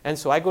 And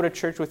so I go to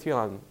church with you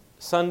on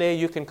Sunday.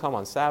 You can come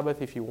on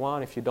Sabbath if you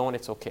want. If you don't,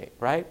 it's okay,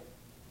 right?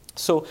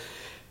 So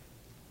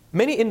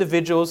many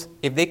individuals,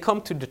 if they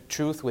come to the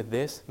truth with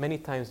this, many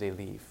times they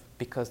leave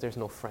because there's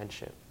no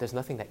friendship. There's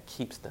nothing that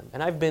keeps them.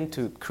 And I've been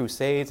to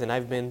crusades, and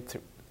I've been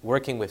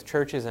working with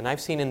churches, and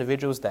I've seen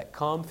individuals that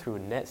come through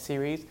net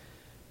series,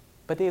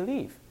 but they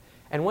leave.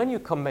 And when you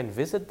come and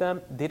visit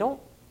them,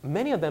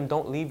 many of them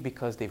don't leave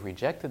because they've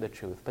rejected the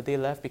truth, but they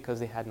left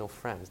because they had no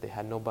friends. They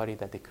had nobody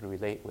that they could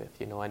relate with,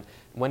 you know. And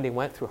when they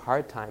went through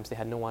hard times, they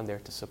had no one there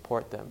to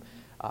support them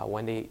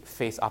when they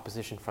faced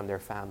opposition from their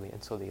family,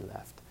 and so they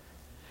left.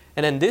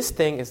 And then this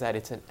thing is that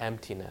it's an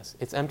emptiness.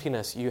 It's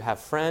emptiness. You have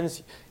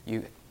friends,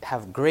 you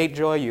have great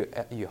joy,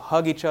 you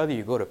hug each other,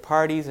 you go to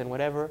parties and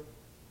whatever.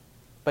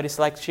 But it's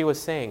like she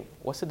was saying,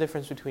 what's the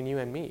difference between you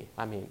and me?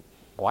 I mean,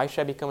 why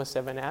should I become a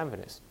Seventh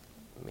Adventist?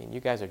 I mean, you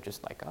guys are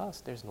just like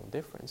us. There's no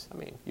difference. I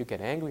mean, you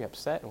get angry,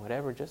 upset, and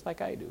whatever, just like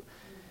I do.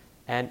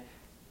 And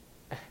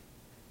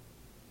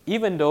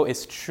even though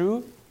it's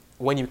true,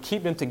 when you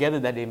keep them together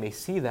that they may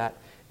see that,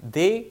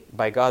 they,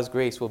 by God's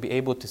grace, will be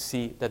able to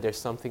see that there's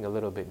something a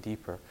little bit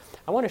deeper.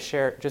 I want to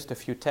share just a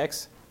few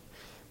texts.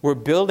 We're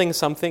building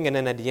something, and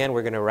then at the end,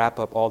 we're going to wrap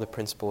up all the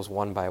principles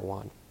one by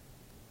one.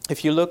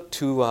 If you look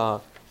to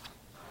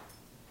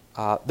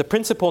the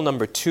principle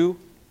number 2,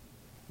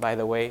 by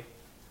the way,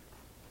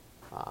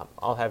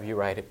 I'll have you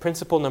write it.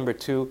 Principle number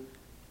 2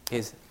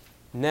 is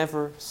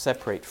never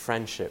separate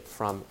friendship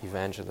from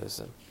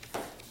evangelism.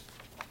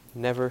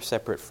 Never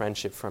separate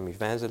friendship from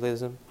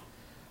evangelism.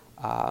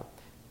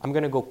 I'm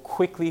going to go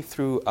quickly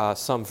through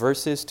some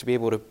verses to be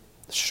able to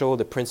show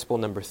the principle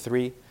number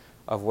 3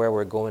 of where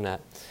we're going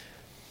at.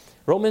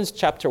 Romans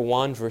chapter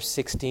 1, verse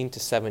 16 to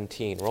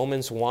 17.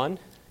 Romans 1,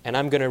 and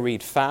I'm going to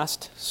read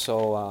fast,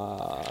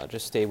 so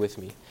just stay with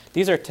me.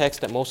 These are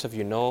texts that most of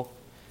you know,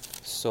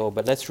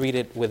 but let's read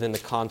it within the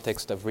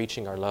context of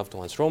reaching our loved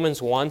ones. Romans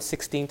 1,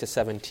 16 to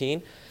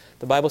 17.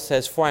 The Bible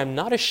says, "For I am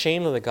not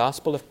ashamed of the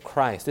gospel of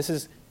Christ." This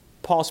is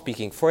Paul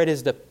speaking. "For it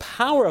is the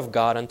power of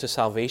God unto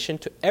salvation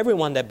to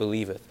everyone that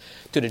believeth,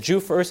 to the Jew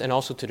first and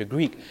also to the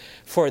Greek.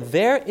 For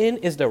therein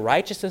is the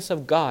righteousness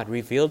of God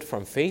revealed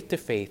from faith to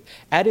faith.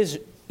 As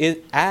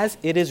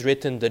it is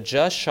written, the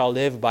just shall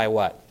live by"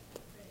 what?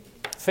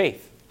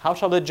 Faith. How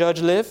shall the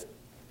judge live?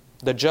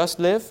 The just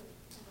live?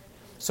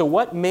 So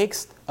what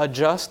makes a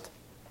just?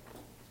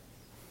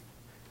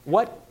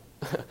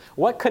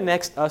 What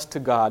connects us to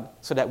God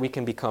so that we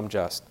can become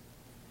just?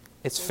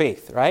 It's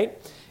faith,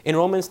 right? In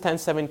Romans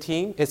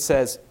 10:17, it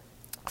says,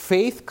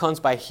 faith comes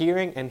by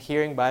hearing, and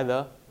hearing by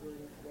the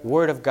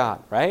word of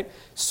God, right?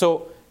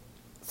 So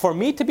for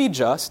me to be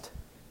just,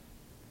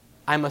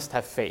 I must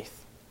have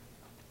faith.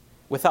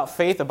 Without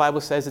faith, the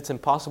Bible says it's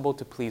impossible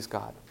to please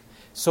God.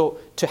 So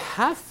to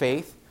have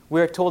faith,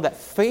 we're told that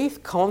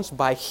faith comes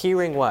by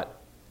hearing what?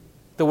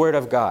 The word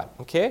of God,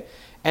 okay?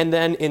 And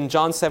then in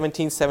John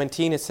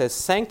 17:17, it says,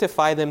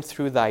 "Sanctify them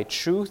through thy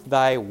truth,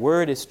 thy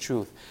word is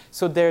truth."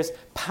 So there's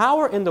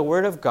power in the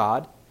word of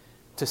God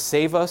to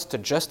save us, to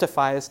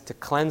justify us, to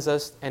cleanse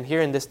us. And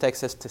here in this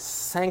text it says to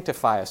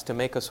sanctify us, to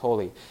make us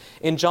holy.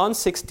 In John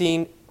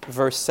 16,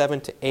 verse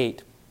 7 to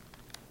 8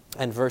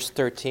 and verse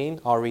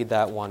 13, I'll read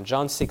that one.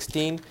 John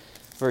 16,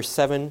 verse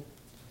 7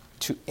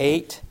 to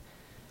 8.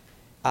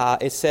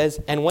 It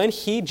says, "And when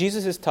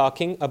Jesus is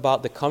talking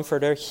about the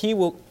Comforter, he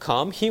will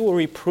come, he will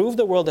reprove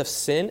the world of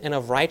sin and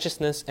of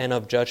righteousness and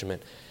of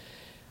judgment."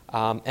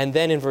 And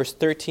then in verse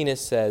 13 it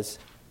says,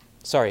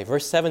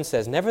 verse 7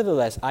 says,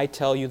 "Nevertheless, I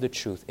tell you the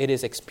truth. It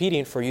is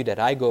expedient for you that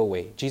I go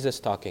away." Jesus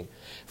talking.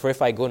 "For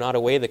if I go not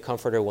away, the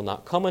Comforter will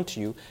not come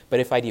unto you. But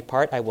if I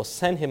depart, I will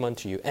send him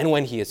unto you. And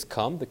when he is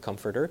come, the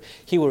Comforter,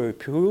 he will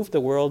reprove the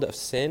world of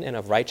sin and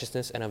of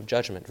righteousness and of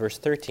judgment." Verse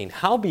 13,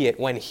 "Howbeit,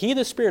 when he,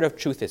 the Spirit of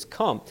truth, is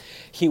come,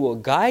 he will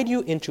guide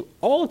you into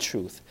all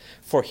truth.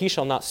 For he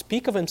shall not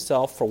speak of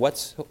himself, for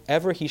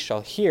whatsoever he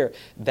shall hear,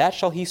 that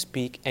shall he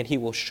speak, and he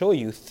will show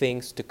you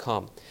things to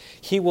come."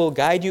 He will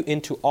guide you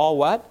into all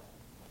what?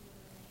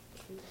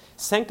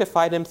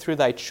 "Sanctify them through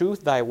thy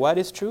truth." Thy what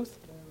is truth?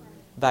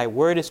 Thy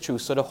word is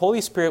truth. So the Holy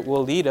Spirit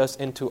will lead us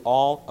into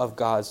all of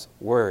God's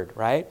word,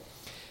 right?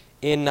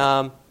 It's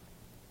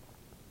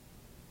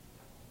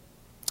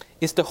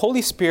the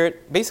Holy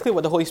Spirit, basically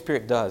what the Holy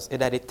Spirit does is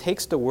that it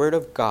takes the word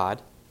of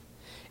God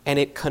and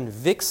it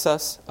convicts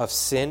us of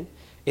sin.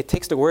 It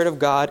takes the word of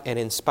God and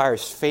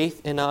inspires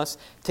faith in us.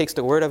 It takes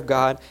the word of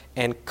God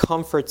and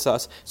comforts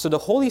us. So the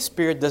Holy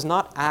Spirit does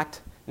not act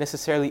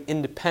necessarily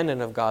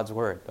independent of God's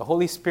Word. The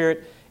Holy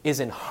Spirit is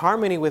in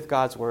harmony with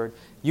God's Word,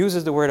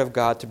 uses the Word of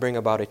God to bring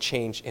about a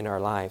change in our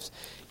lives.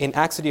 In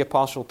Acts of the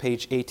Apostle,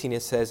 page 18,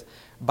 it says,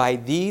 by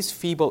these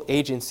feeble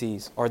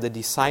agencies, or the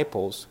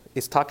disciples,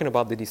 it's talking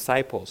about the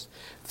disciples,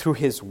 through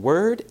His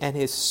Word and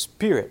His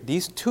Spirit,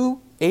 these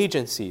two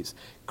agencies,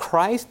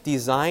 Christ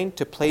designed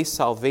to place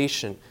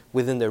salvation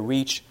within the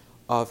reach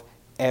of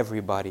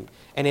everybody.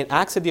 And in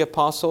Acts of the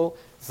Apostle,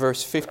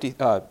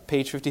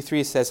 page 53,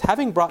 it says,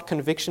 having brought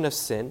conviction of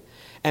sin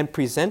and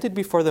presented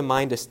before the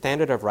mind a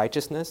standard of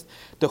righteousness,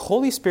 the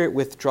Holy Spirit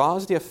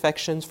withdraws the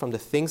affections from the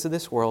things of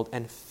this world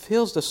and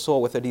fills the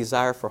soul with a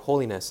desire for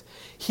holiness.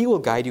 He will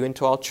guide you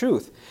into all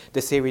truth,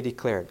 the Savior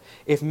declared.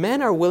 If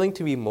men are willing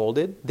to be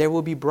molded, there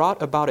will be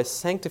brought about a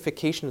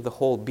sanctification of the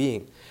whole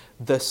being.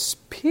 The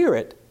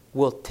Spirit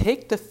will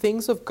take the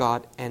things of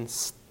God and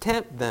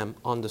stamp them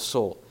on the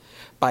soul.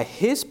 By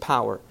His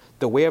power,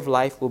 the way of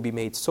life will be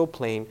made so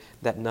plain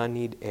that none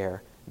need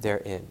err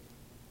therein.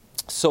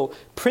 So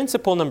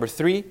principle number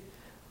three,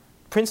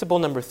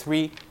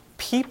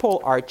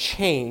 people are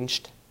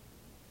changed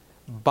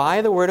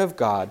by the Word of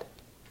God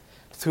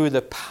through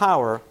the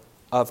power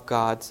of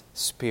God's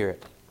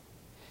Spirit.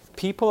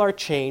 People are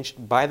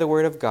changed by the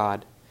Word of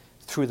God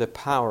through the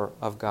power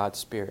of God's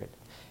Spirit.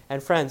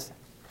 And friends,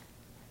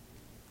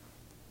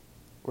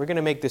 we're going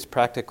to make this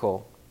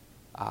practical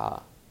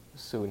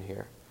soon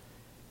here.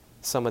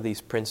 Some of these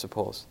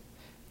principles.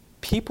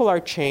 People are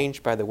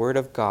changed by the Word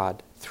of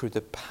God through the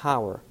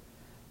power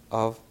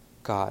of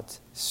God's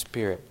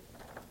Spirit.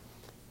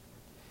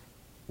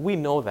 We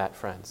know that,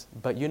 friends,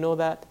 but you know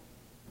that?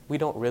 We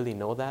don't really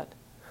know that.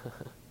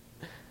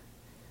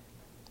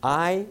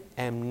 I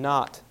am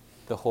not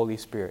the Holy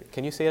Spirit.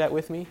 Can you say that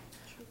with me?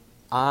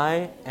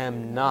 I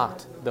am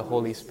not the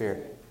Holy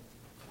Spirit.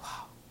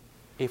 Wow.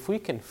 If we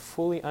can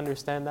fully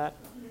understand that,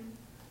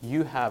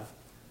 you have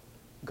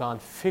gone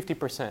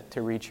 50%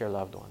 to reach your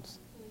loved ones.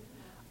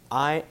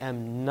 I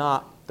am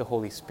not the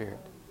Holy Spirit.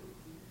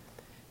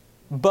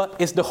 But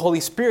it's the Holy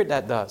Spirit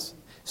that does.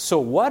 So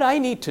what I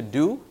need to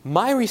do,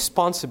 my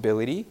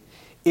responsibility,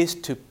 is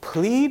to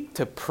plead,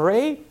 to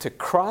pray, to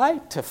cry,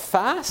 to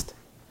fast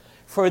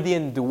for the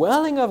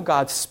indwelling of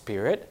God's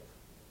Spirit,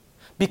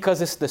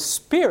 because it's the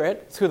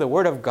Spirit through the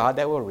Word of God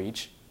that will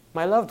reach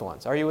my loved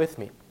ones. Are you with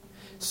me?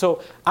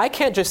 So I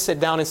can't just sit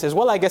down and say,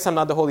 well, I guess I'm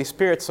not the Holy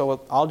Spirit, so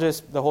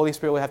the Holy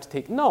Spirit will have to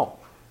take. No.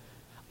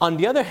 On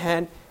the other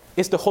hand,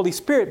 it's the Holy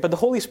Spirit, but the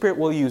Holy Spirit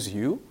will use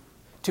you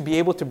to be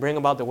able to bring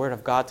about the Word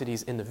of God to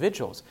these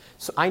individuals.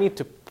 So I need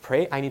to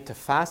pray, I need to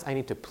fast, I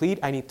need to plead,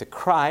 I need to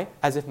cry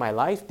as if my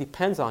life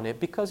depends on it,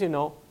 because,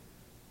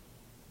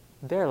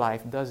 their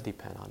life does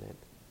depend on it.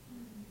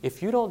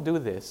 If you don't do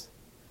this,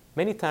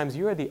 many times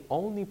you are the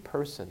only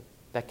person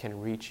that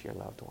can reach your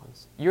loved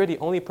ones. You're the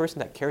only person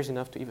that cares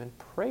enough to even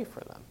pray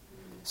for them.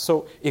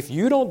 So if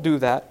you don't do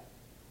that,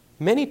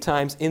 many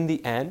times in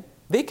the end,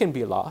 they can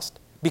be lost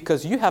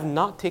because you have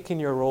not taken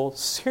your role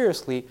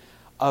seriously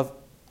of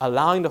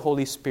allowing the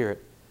Holy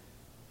Spirit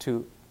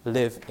to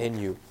live in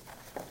you.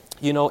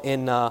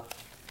 In, I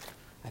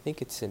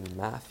think it's in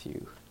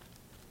Matthew.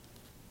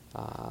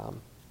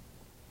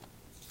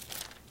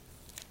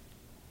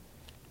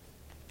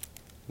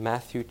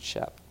 Matthew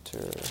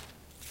chapter...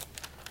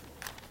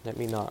 Let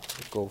me not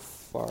go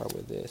far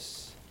with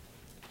this.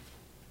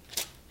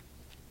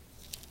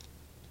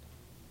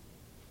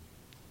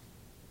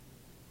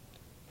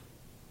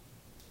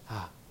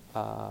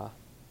 I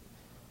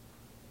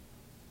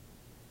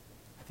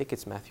think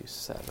it's Matthew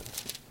 7.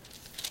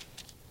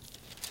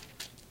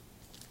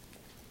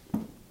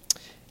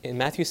 In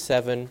Matthew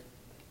 7,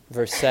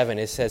 verse 7,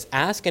 it says,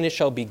 ask and it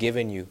shall be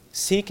given you.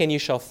 Seek and you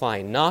shall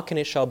find. Knock and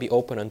it shall be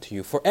opened unto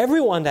you. For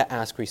everyone that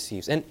asks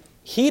receives. And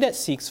he that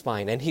seeks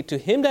finds, and to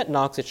him that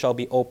knocks it shall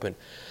be opened.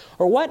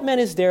 Or what man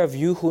is there of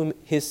you whom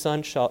his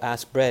son shall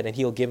ask bread, and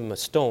he'll give him a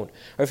stone?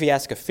 Or if he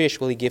ask a fish,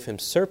 will he give him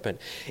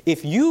serpent?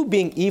 If you,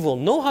 being evil,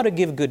 know how to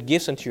give good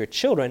gifts unto your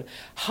children,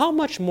 how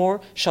much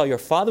more shall your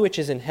Father which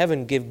is in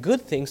heaven give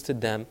good things to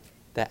them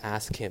that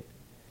ask him?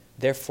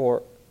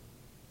 Therefore,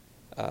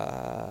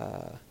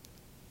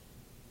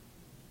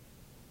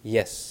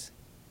 yes.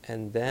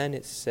 And then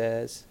it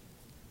says,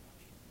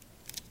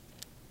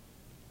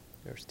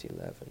 verse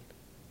 11.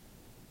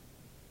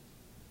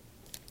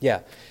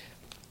 Yeah.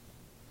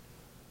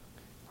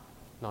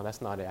 No,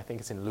 that's not it. I think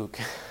it's in Luke.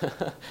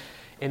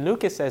 In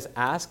Luke it says,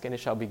 ask and it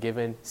shall be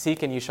given,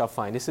 seek and you shall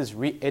find. This is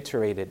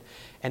reiterated.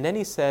 And then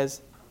he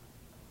says,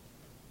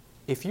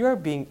 if you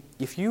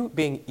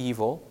being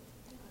evil,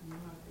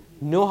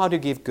 know how to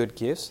give good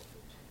gifts,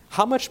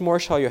 how much more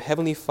shall your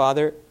heavenly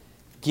Father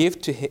give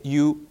to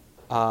you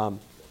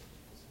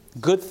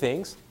good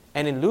things?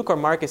 And in Luke or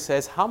Mark it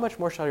says, how much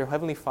more shall your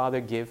heavenly Father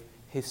give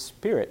His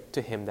Spirit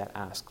to him that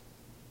asks?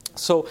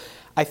 So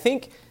I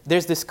think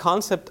there's this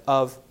concept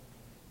of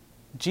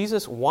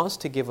Jesus wants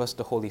to give us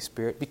the Holy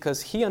Spirit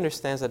because He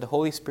understands that the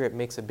Holy Spirit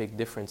makes a big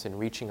difference in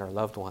reaching our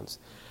loved ones.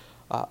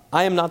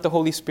 I am not the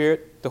Holy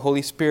Spirit. The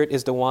Holy Spirit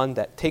is the one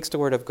that takes the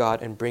Word of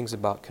God and brings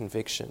about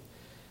conviction.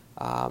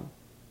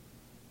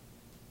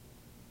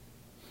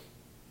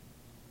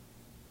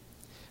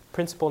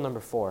 Principle number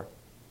 4.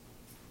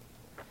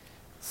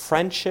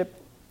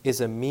 Friendship is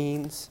a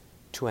means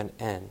to an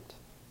end.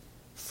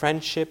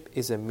 Friendship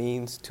is a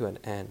means to an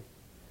end.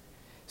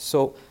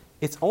 So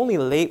it's only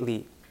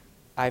lately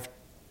I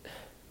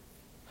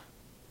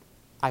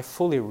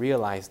fully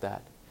realized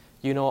that.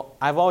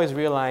 I've always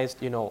realized,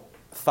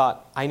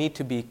 thought I need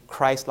to be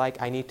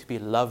Christ-like, I need to be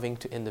loving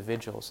to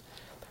individuals.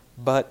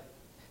 But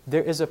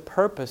there is a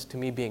purpose to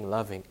me being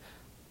loving.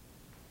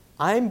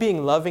 I'm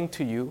being loving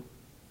to you,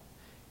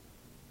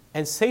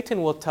 and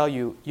Satan will tell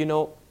you,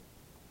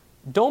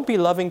 don't be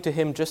loving to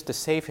him just to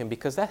save him,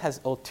 because that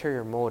has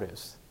ulterior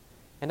motives.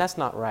 And that's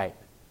not right.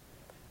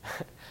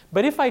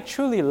 But if I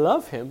truly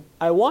love him,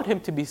 I want him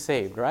to be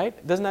saved,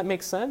 right? Doesn't that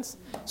make sense?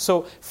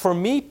 So for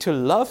me to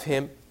love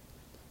him,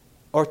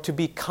 or to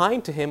be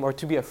kind to him, or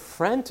to be a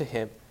friend to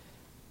him,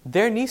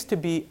 there needs to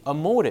be a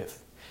motive.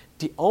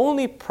 The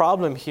only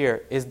problem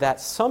here is that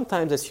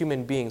sometimes as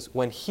human beings,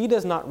 when he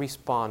does not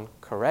respond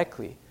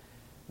correctly,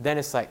 then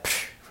it's like,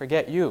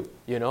 forget you,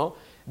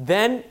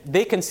 Then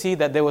they can see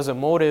that there was a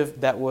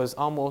motive that was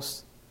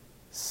almost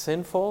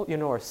sinful,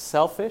 or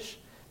selfish,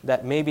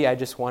 that maybe I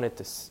just wanted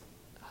to,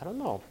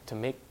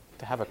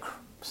 to have a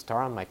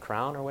star on my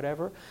crown or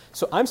whatever.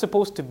 So I'm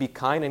supposed to be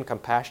kind and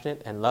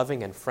compassionate and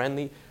loving and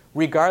friendly,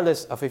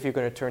 regardless of if you're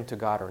going to turn to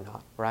God or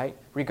not, right?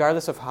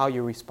 Regardless of how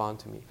you respond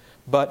to me.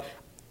 But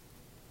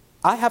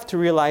I have to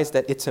realize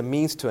that it's a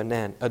means to an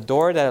end, a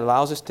door that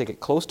allows us to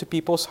get close to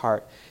people's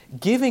heart,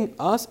 giving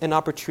us an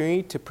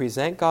opportunity to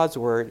present God's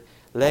word,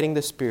 letting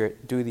the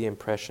Spirit do the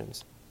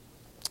impressions.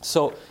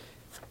 So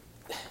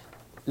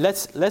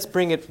let's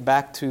bring it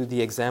back to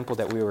the example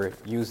that we were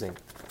using.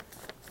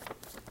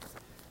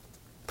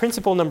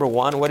 Principle number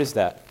 1, what is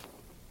that?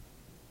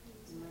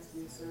 Must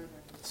be a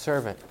servant.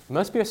 Servant.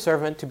 Must be a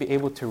servant to be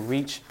able to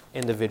reach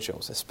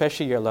individuals,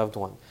 especially your loved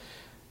one.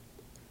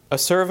 A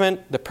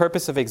servant, the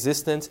purpose of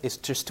existence is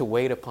just to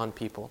wait upon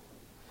people,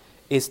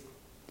 is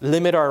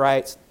limit our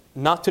rights,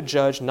 not to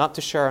judge, not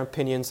to share our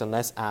opinions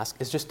unless asked,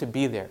 is just to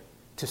be there,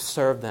 to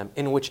serve them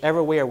in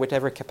whichever way or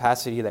whatever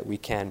capacity that we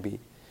can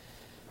be.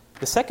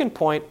 The second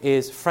point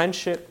is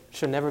friendship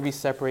should never be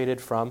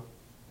separated from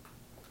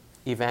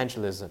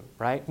evangelism,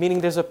 right? Meaning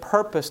there's a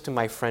purpose to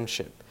my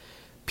friendship.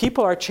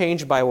 People are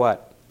changed by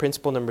what?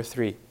 Principle number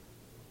 3.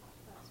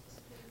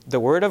 The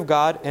Word of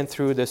God and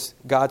through this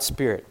God's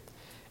Spirit.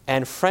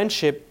 And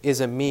friendship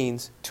is a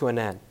means to an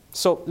end.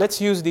 So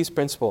let's use these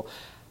principles.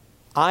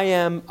 I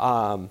am...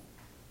 I'll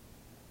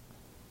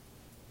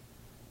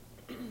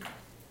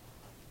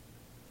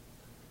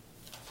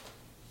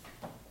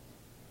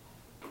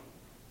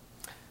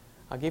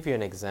give you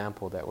an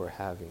example that we're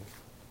having.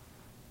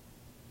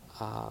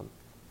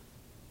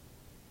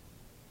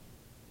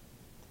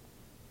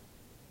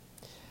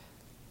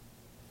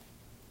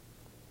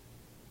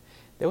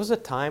 There was a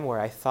time where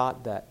I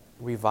thought that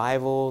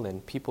revival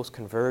and people's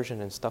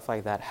conversion and stuff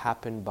like that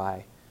happened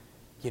by,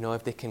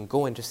 if they can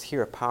go and just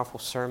hear a powerful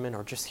sermon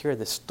or just hear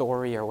the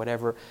story or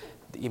whatever,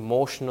 the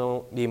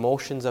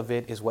emotions of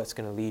it is what's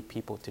going to lead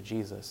people to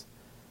Jesus.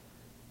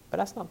 But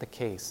that's not the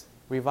case.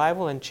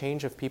 Revival and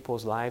change of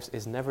people's lives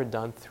is never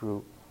done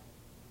through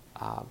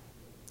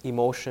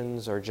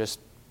emotions or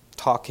just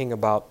talking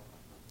about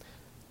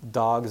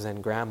dogs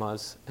and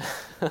grandmas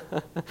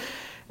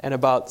and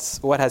about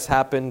what has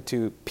happened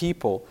to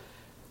people.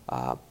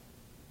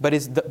 But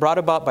it's brought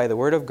about by the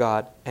Word of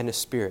God and the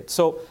Spirit.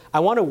 So I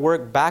want to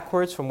work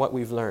backwards from what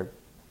we've learned.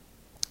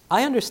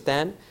 I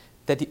understand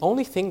that the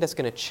only thing that's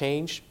going to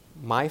change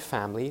my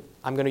family,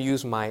 I'm going to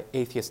use my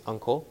atheist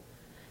uncle,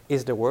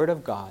 is the Word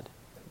of God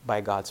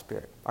by God's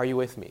Spirit. Are you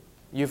with me?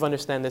 You've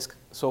understand this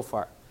so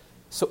far.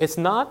 So it's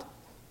not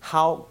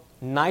how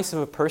nice of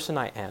a person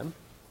I am,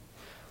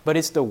 but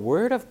it's the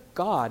Word of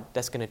God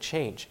that's going to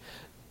change.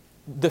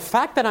 The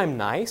fact that I'm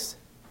nice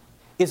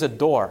is a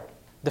door.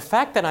 The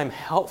fact that I'm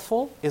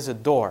helpful is a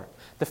door.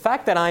 The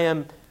fact that I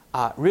am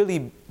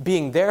really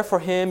being there for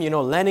him,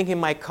 lending him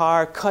my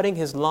car, cutting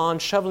his lawn,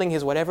 shoveling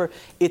his whatever,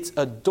 it's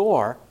a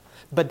door.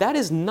 But that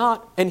is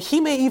not, and he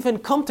may even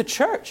come to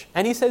church.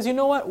 And he says, you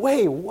know what?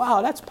 Wait,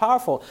 wow, that's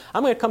powerful.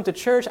 I'm going to come to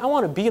church. I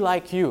want to be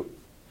like you.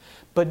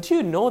 But do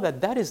you know that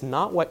that is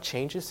not what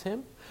changes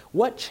him?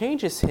 What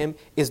changes him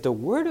is the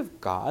Word of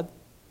God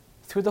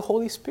through the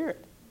Holy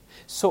Spirit.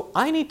 So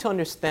I need to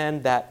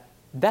understand that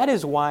that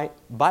is why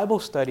Bible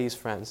studies,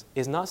 friends,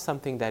 is not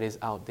something that is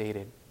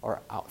outdated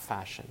or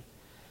out-fashioned.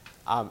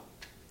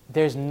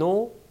 There's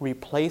no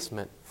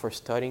replacement for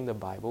studying the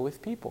Bible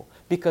with people,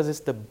 because it's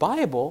the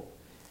Bible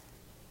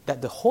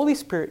that the Holy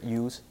Spirit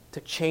used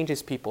to change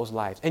His people's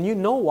lives. And you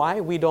know why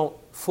we don't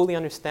fully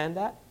understand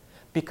that?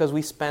 Because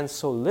we spend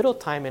so little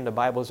time in the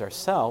Bibles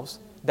ourselves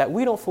that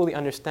we don't fully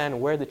understand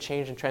where the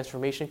change and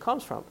transformation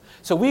comes from.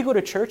 So we go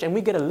to church and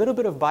we get a little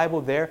bit of Bible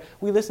there.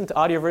 We listen to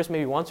audio verse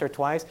maybe once or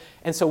twice.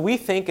 And so we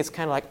think it's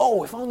kind of like,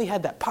 oh, if I only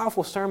had that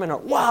powerful sermon, or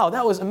wow,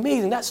 that was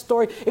amazing, that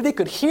story. If they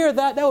could hear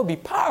that, that would be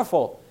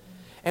powerful.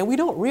 And we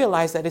don't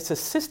realize that it's a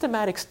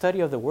systematic study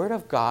of the Word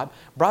of God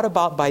brought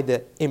about by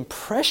the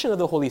impression of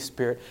the Holy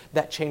Spirit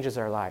that changes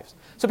our lives.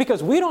 So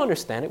because we don't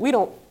understand it, we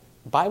don't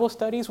Bible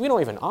studies. We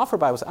don't even offer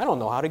Bible studies. I don't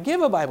know how to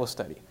give a Bible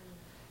study.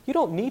 You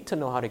don't need to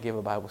know how to give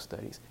a Bible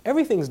studies.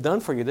 Everything's done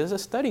for you. There's a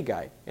study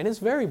guide, and it's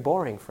very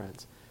boring,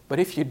 friends. But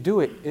if you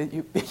do it,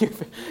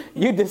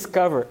 you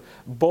discover,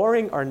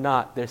 boring or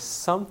not, there's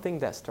something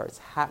that starts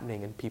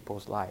happening in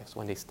people's lives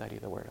when they study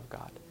the Word of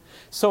God.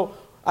 So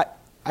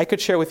I could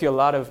share with you a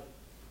lot of,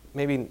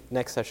 maybe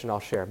next session I'll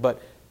share,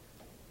 but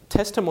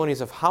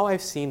testimonies of how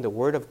I've seen the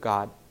Word of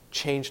God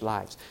change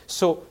lives.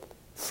 So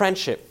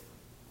friendship.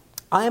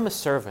 I am a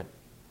servant.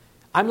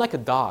 I'm like a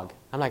dog.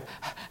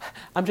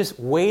 I'm just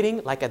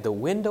waiting like at the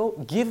window.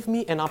 Give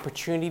me an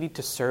opportunity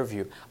to serve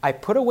you. I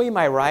put away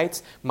my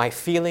rights, my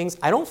feelings.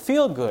 I don't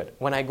feel good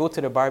when I go to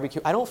the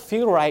barbecue. I don't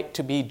feel right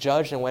to be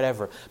judged and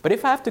whatever. But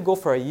if I have to go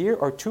for a year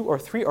or 2 or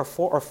 3 or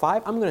 4 or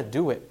 5, I'm going to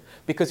do it.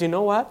 Because you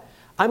know what?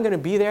 I'm going to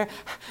be there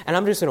and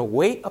I'm just going to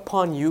wait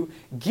upon you.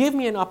 Give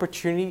me an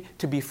opportunity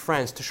to be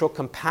friends, to show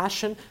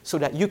compassion so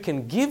that you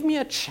can give me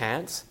a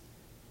chance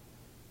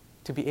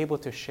to be able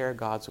to share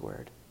God's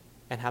word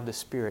and have the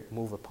Spirit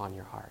move upon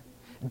your heart.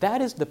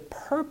 That is the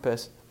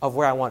purpose of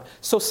where I want.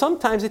 So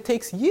sometimes it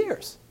takes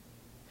years.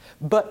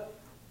 But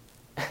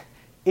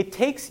it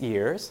takes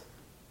years.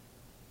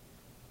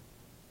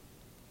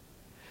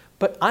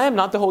 But I am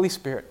not the Holy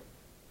Spirit.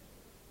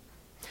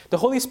 The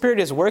Holy Spirit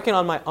is working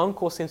on my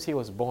uncle since he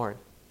was born.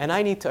 And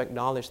I need to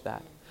acknowledge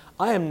that.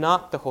 I am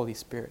not the Holy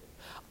Spirit.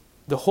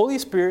 The Holy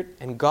Spirit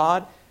and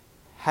God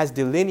has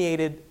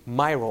delineated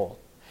my role.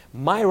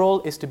 My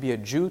role is to be a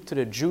Jew to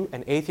the Jew,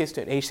 an atheist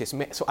to an atheist.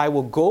 So I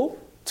will go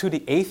to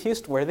the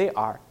atheist where they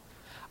are.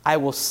 I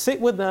will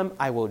sit with them.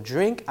 I will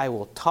drink. I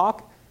will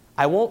talk.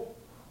 I won't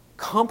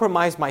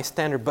compromise my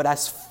standard, but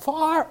as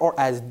far or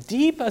as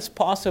deep as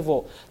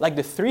possible, like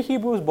the 3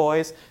 Hebrew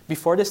boys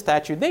before the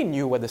statue, they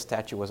knew what the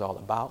statue was all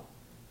about.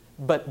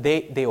 But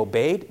they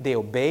obeyed,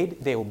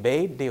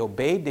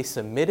 they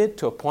submitted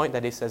to a point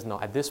that they says, no,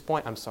 at this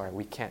point, I'm sorry,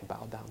 we can't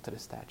bow down to the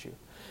statue.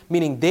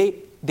 Meaning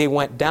they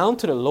went down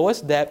to the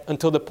lowest depth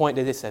until the point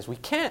that it says, we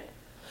can't.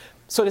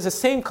 So there's the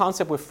same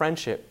concept with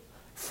friendship.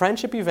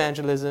 Friendship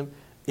evangelism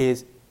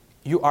is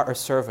you are a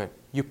servant.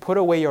 You put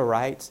away your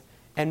rights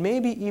and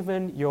maybe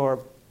even you're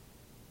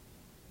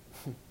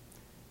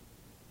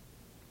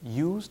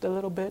used a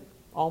little bit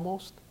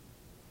almost.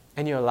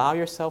 And you allow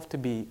yourself to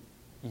be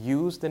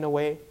used in a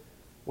way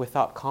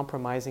without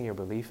compromising your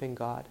belief in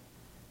God,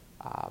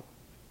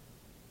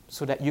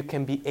 so that you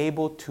can be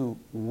able to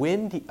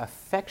win the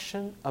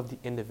affection of the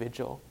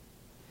individual.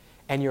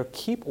 And you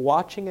keep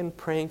watching and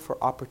praying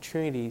for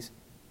opportunities,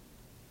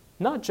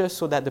 not just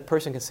so that the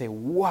person can say,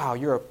 wow,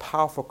 you're a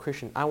powerful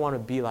Christian, I want to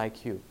be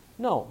like you.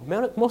 No,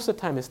 most of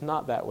the time it's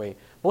not that way.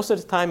 Most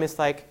of the time it's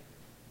like,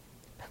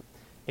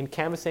 in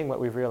canvassing, what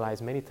we've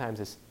realized many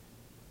times is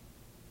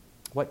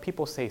what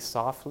people say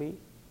softly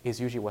is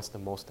usually what's the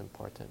most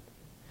important.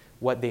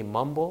 What they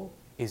mumble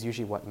is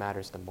usually what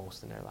matters the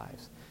most in their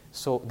lives.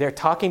 So they're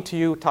talking to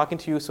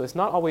you, so it's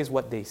not always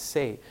what they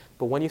say.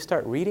 But when you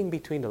start reading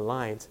between the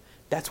lines,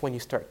 that's when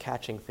you start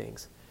catching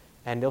things.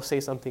 And they'll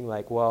say something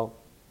like, well,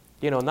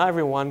 not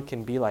everyone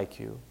can be like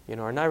you,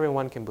 or not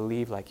everyone can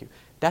believe like you.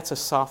 That's a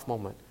soft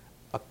moment,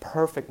 a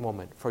perfect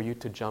moment for you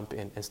to jump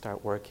in and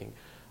start working.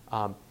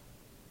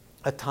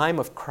 A time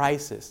of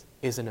crisis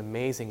is an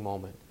amazing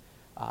moment.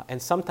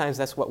 And sometimes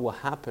that's what will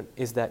happen,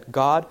 is that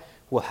God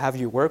will have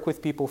you work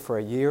with people for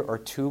a year or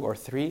 2 or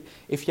 3.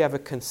 If you have a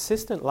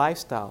consistent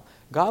lifestyle,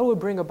 God will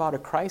bring about a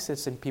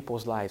crisis in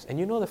people's lives. And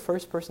the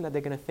first person that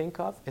they're going to think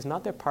of is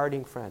not their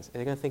partying friends.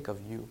 They're going to think of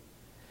you.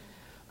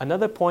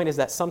 Another point is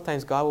that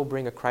sometimes God will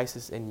bring a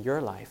crisis in your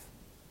life.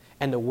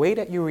 And the way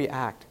that you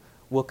react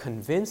will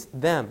convince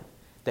them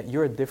that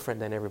you're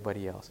different than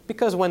everybody else.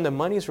 Because when the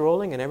money's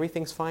rolling and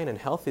everything's fine and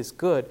health is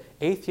good,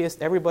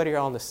 atheists, everybody are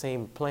on the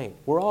same plane.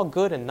 We're all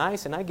good and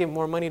nice, and I give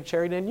more money to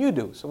charity than you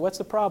do. So what's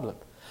the problem?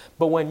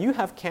 But when you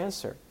have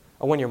cancer,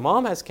 or when your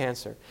mom has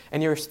cancer,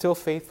 and you're still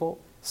faithful,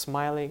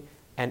 smiling,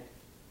 and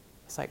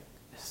it's like,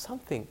 there's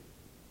something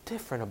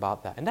different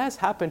about that. And that's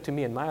happened to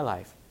me in my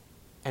life.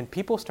 And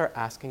people start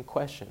asking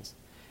questions.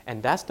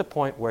 And that's the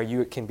point where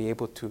you can be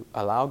able to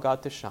allow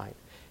God to shine.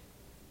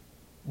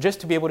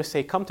 Just to be able to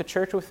say, come to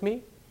church with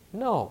me?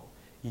 No.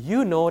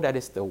 You know that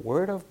it's the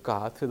Word of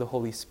God through the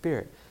Holy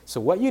Spirit. So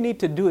what you need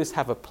to do is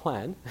have a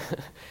plan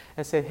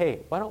and say,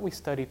 hey, why don't we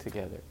study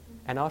together?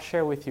 And I'll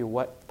share with you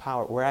what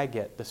power, where I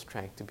get the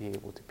strength to be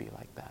able to be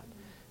like that.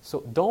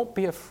 So don't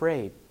be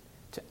afraid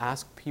to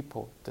ask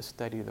people to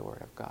study the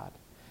Word of God.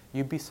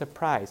 You'd be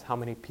surprised how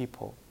many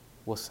people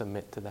will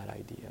submit to that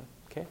idea.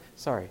 Okay?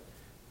 Sorry.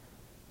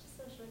 Just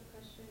a short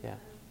question. Yeah.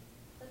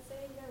 Let's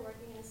say you're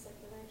working in a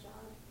secular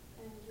job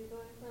and you're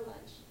going for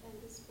lunch, and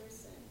this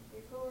person,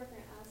 your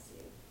coworker, asks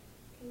you,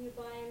 can you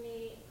buy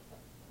me a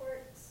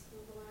pork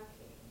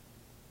souvlaki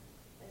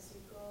as you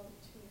go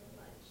to your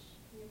lunch?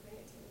 Can you bring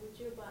it to me? Would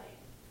you buy it?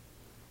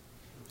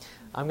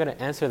 I'm going to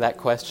answer that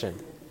question.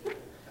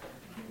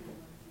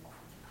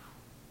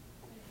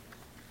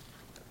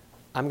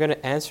 I'm going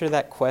to answer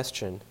that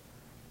question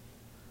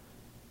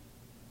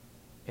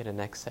in the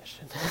next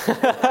session.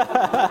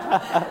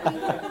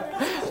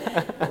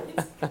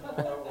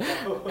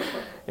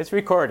 It's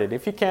recorded.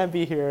 If you can't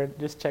be here,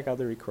 just check out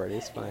the recording.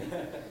 It's fine.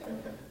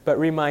 But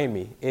remind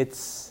me, I'm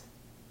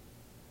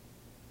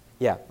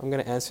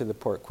going to answer the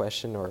port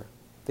question, or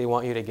they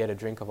want you to get a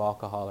drink of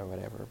alcohol or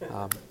whatever.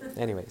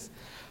 Anyways,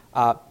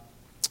 I'll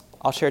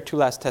share 2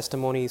 last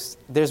testimonies.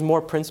 There's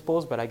more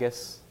principles, but I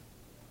guess...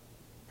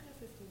 I have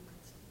 15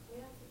 minutes.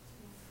 Yeah.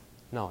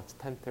 No, it's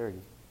 10:30. Yeah,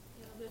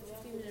 we have a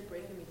 15-minute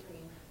break in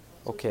between.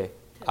 Okay.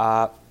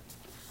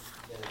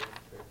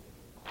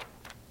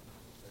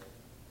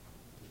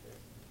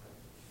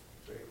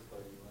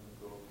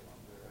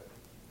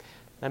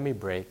 Let me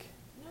break.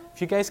 If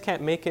you guys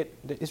can't make it,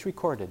 it's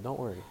recorded. Don't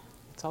worry.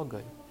 It's all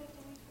good.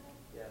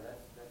 Yeah,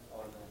 that's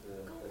all the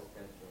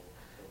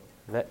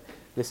schedule.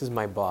 This is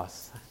my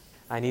boss.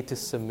 I need to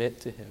submit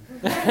to him.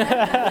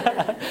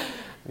 I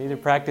need to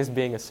practice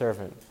being a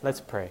servant. Let's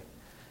pray.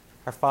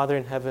 Our Father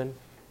in heaven,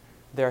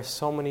 there are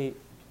so many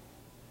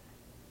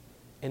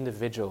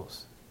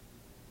individuals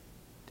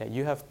that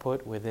you have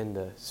put within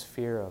the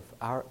sphere of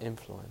our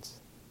influence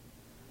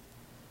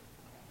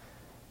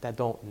that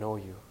don't know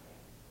you.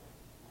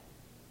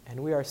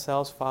 And we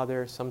ourselves,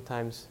 Father,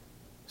 sometimes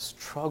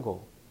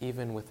struggle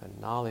even with a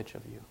knowledge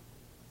of you.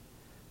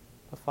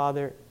 But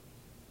Father,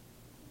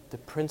 the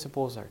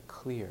principles are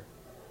clear.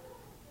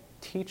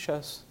 Teach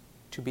us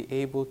to be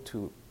able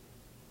to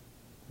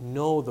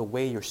know the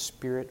way your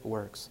Spirit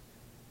works.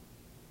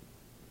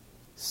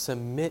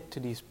 Submit to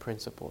these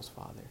principles,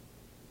 Father,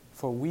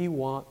 for we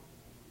want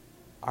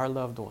our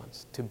loved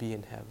ones to be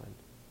in heaven.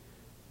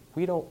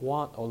 We don't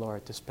want, O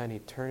Lord, to spend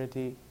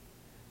eternity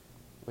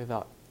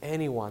without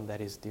anyone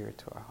that is dear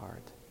to our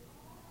heart,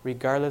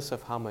 regardless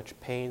of how much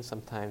pain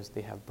sometimes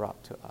they have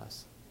brought to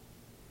us.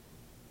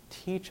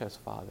 Teach us,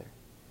 Father,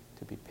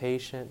 to be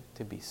patient,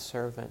 to be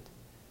servant,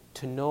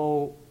 to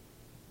know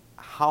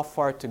how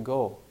far to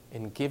go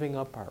in giving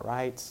up our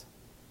rights,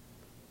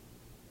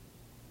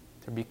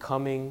 to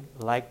becoming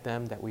like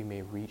them that we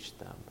may reach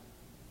them.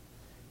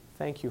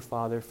 Thank you,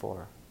 Father,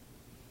 for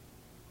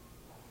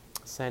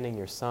sending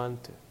your Son,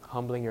 to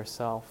humbling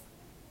yourself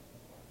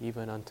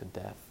even unto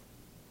death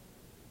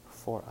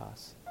for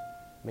us.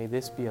 May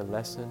this be a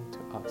lesson to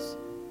us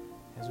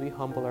as we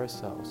humble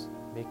ourselves,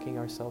 making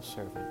ourselves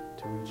servant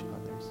to reach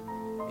others.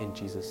 In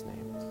Jesus'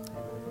 name, amen.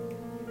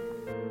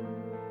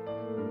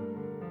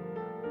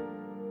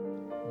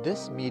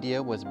 This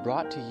media was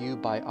brought to you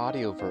by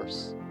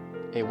Audioverse,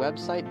 a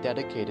website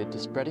dedicated to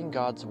spreading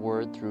God's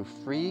Word through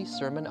free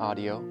sermon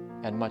audio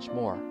and much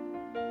more.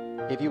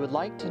 If you would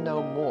like to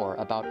know more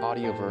about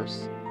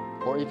Audioverse,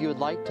 or if you would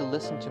like to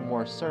listen to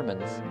more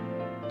sermons,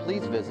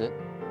 please visit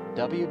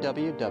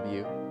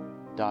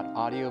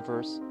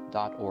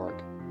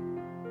www.audioverse.org.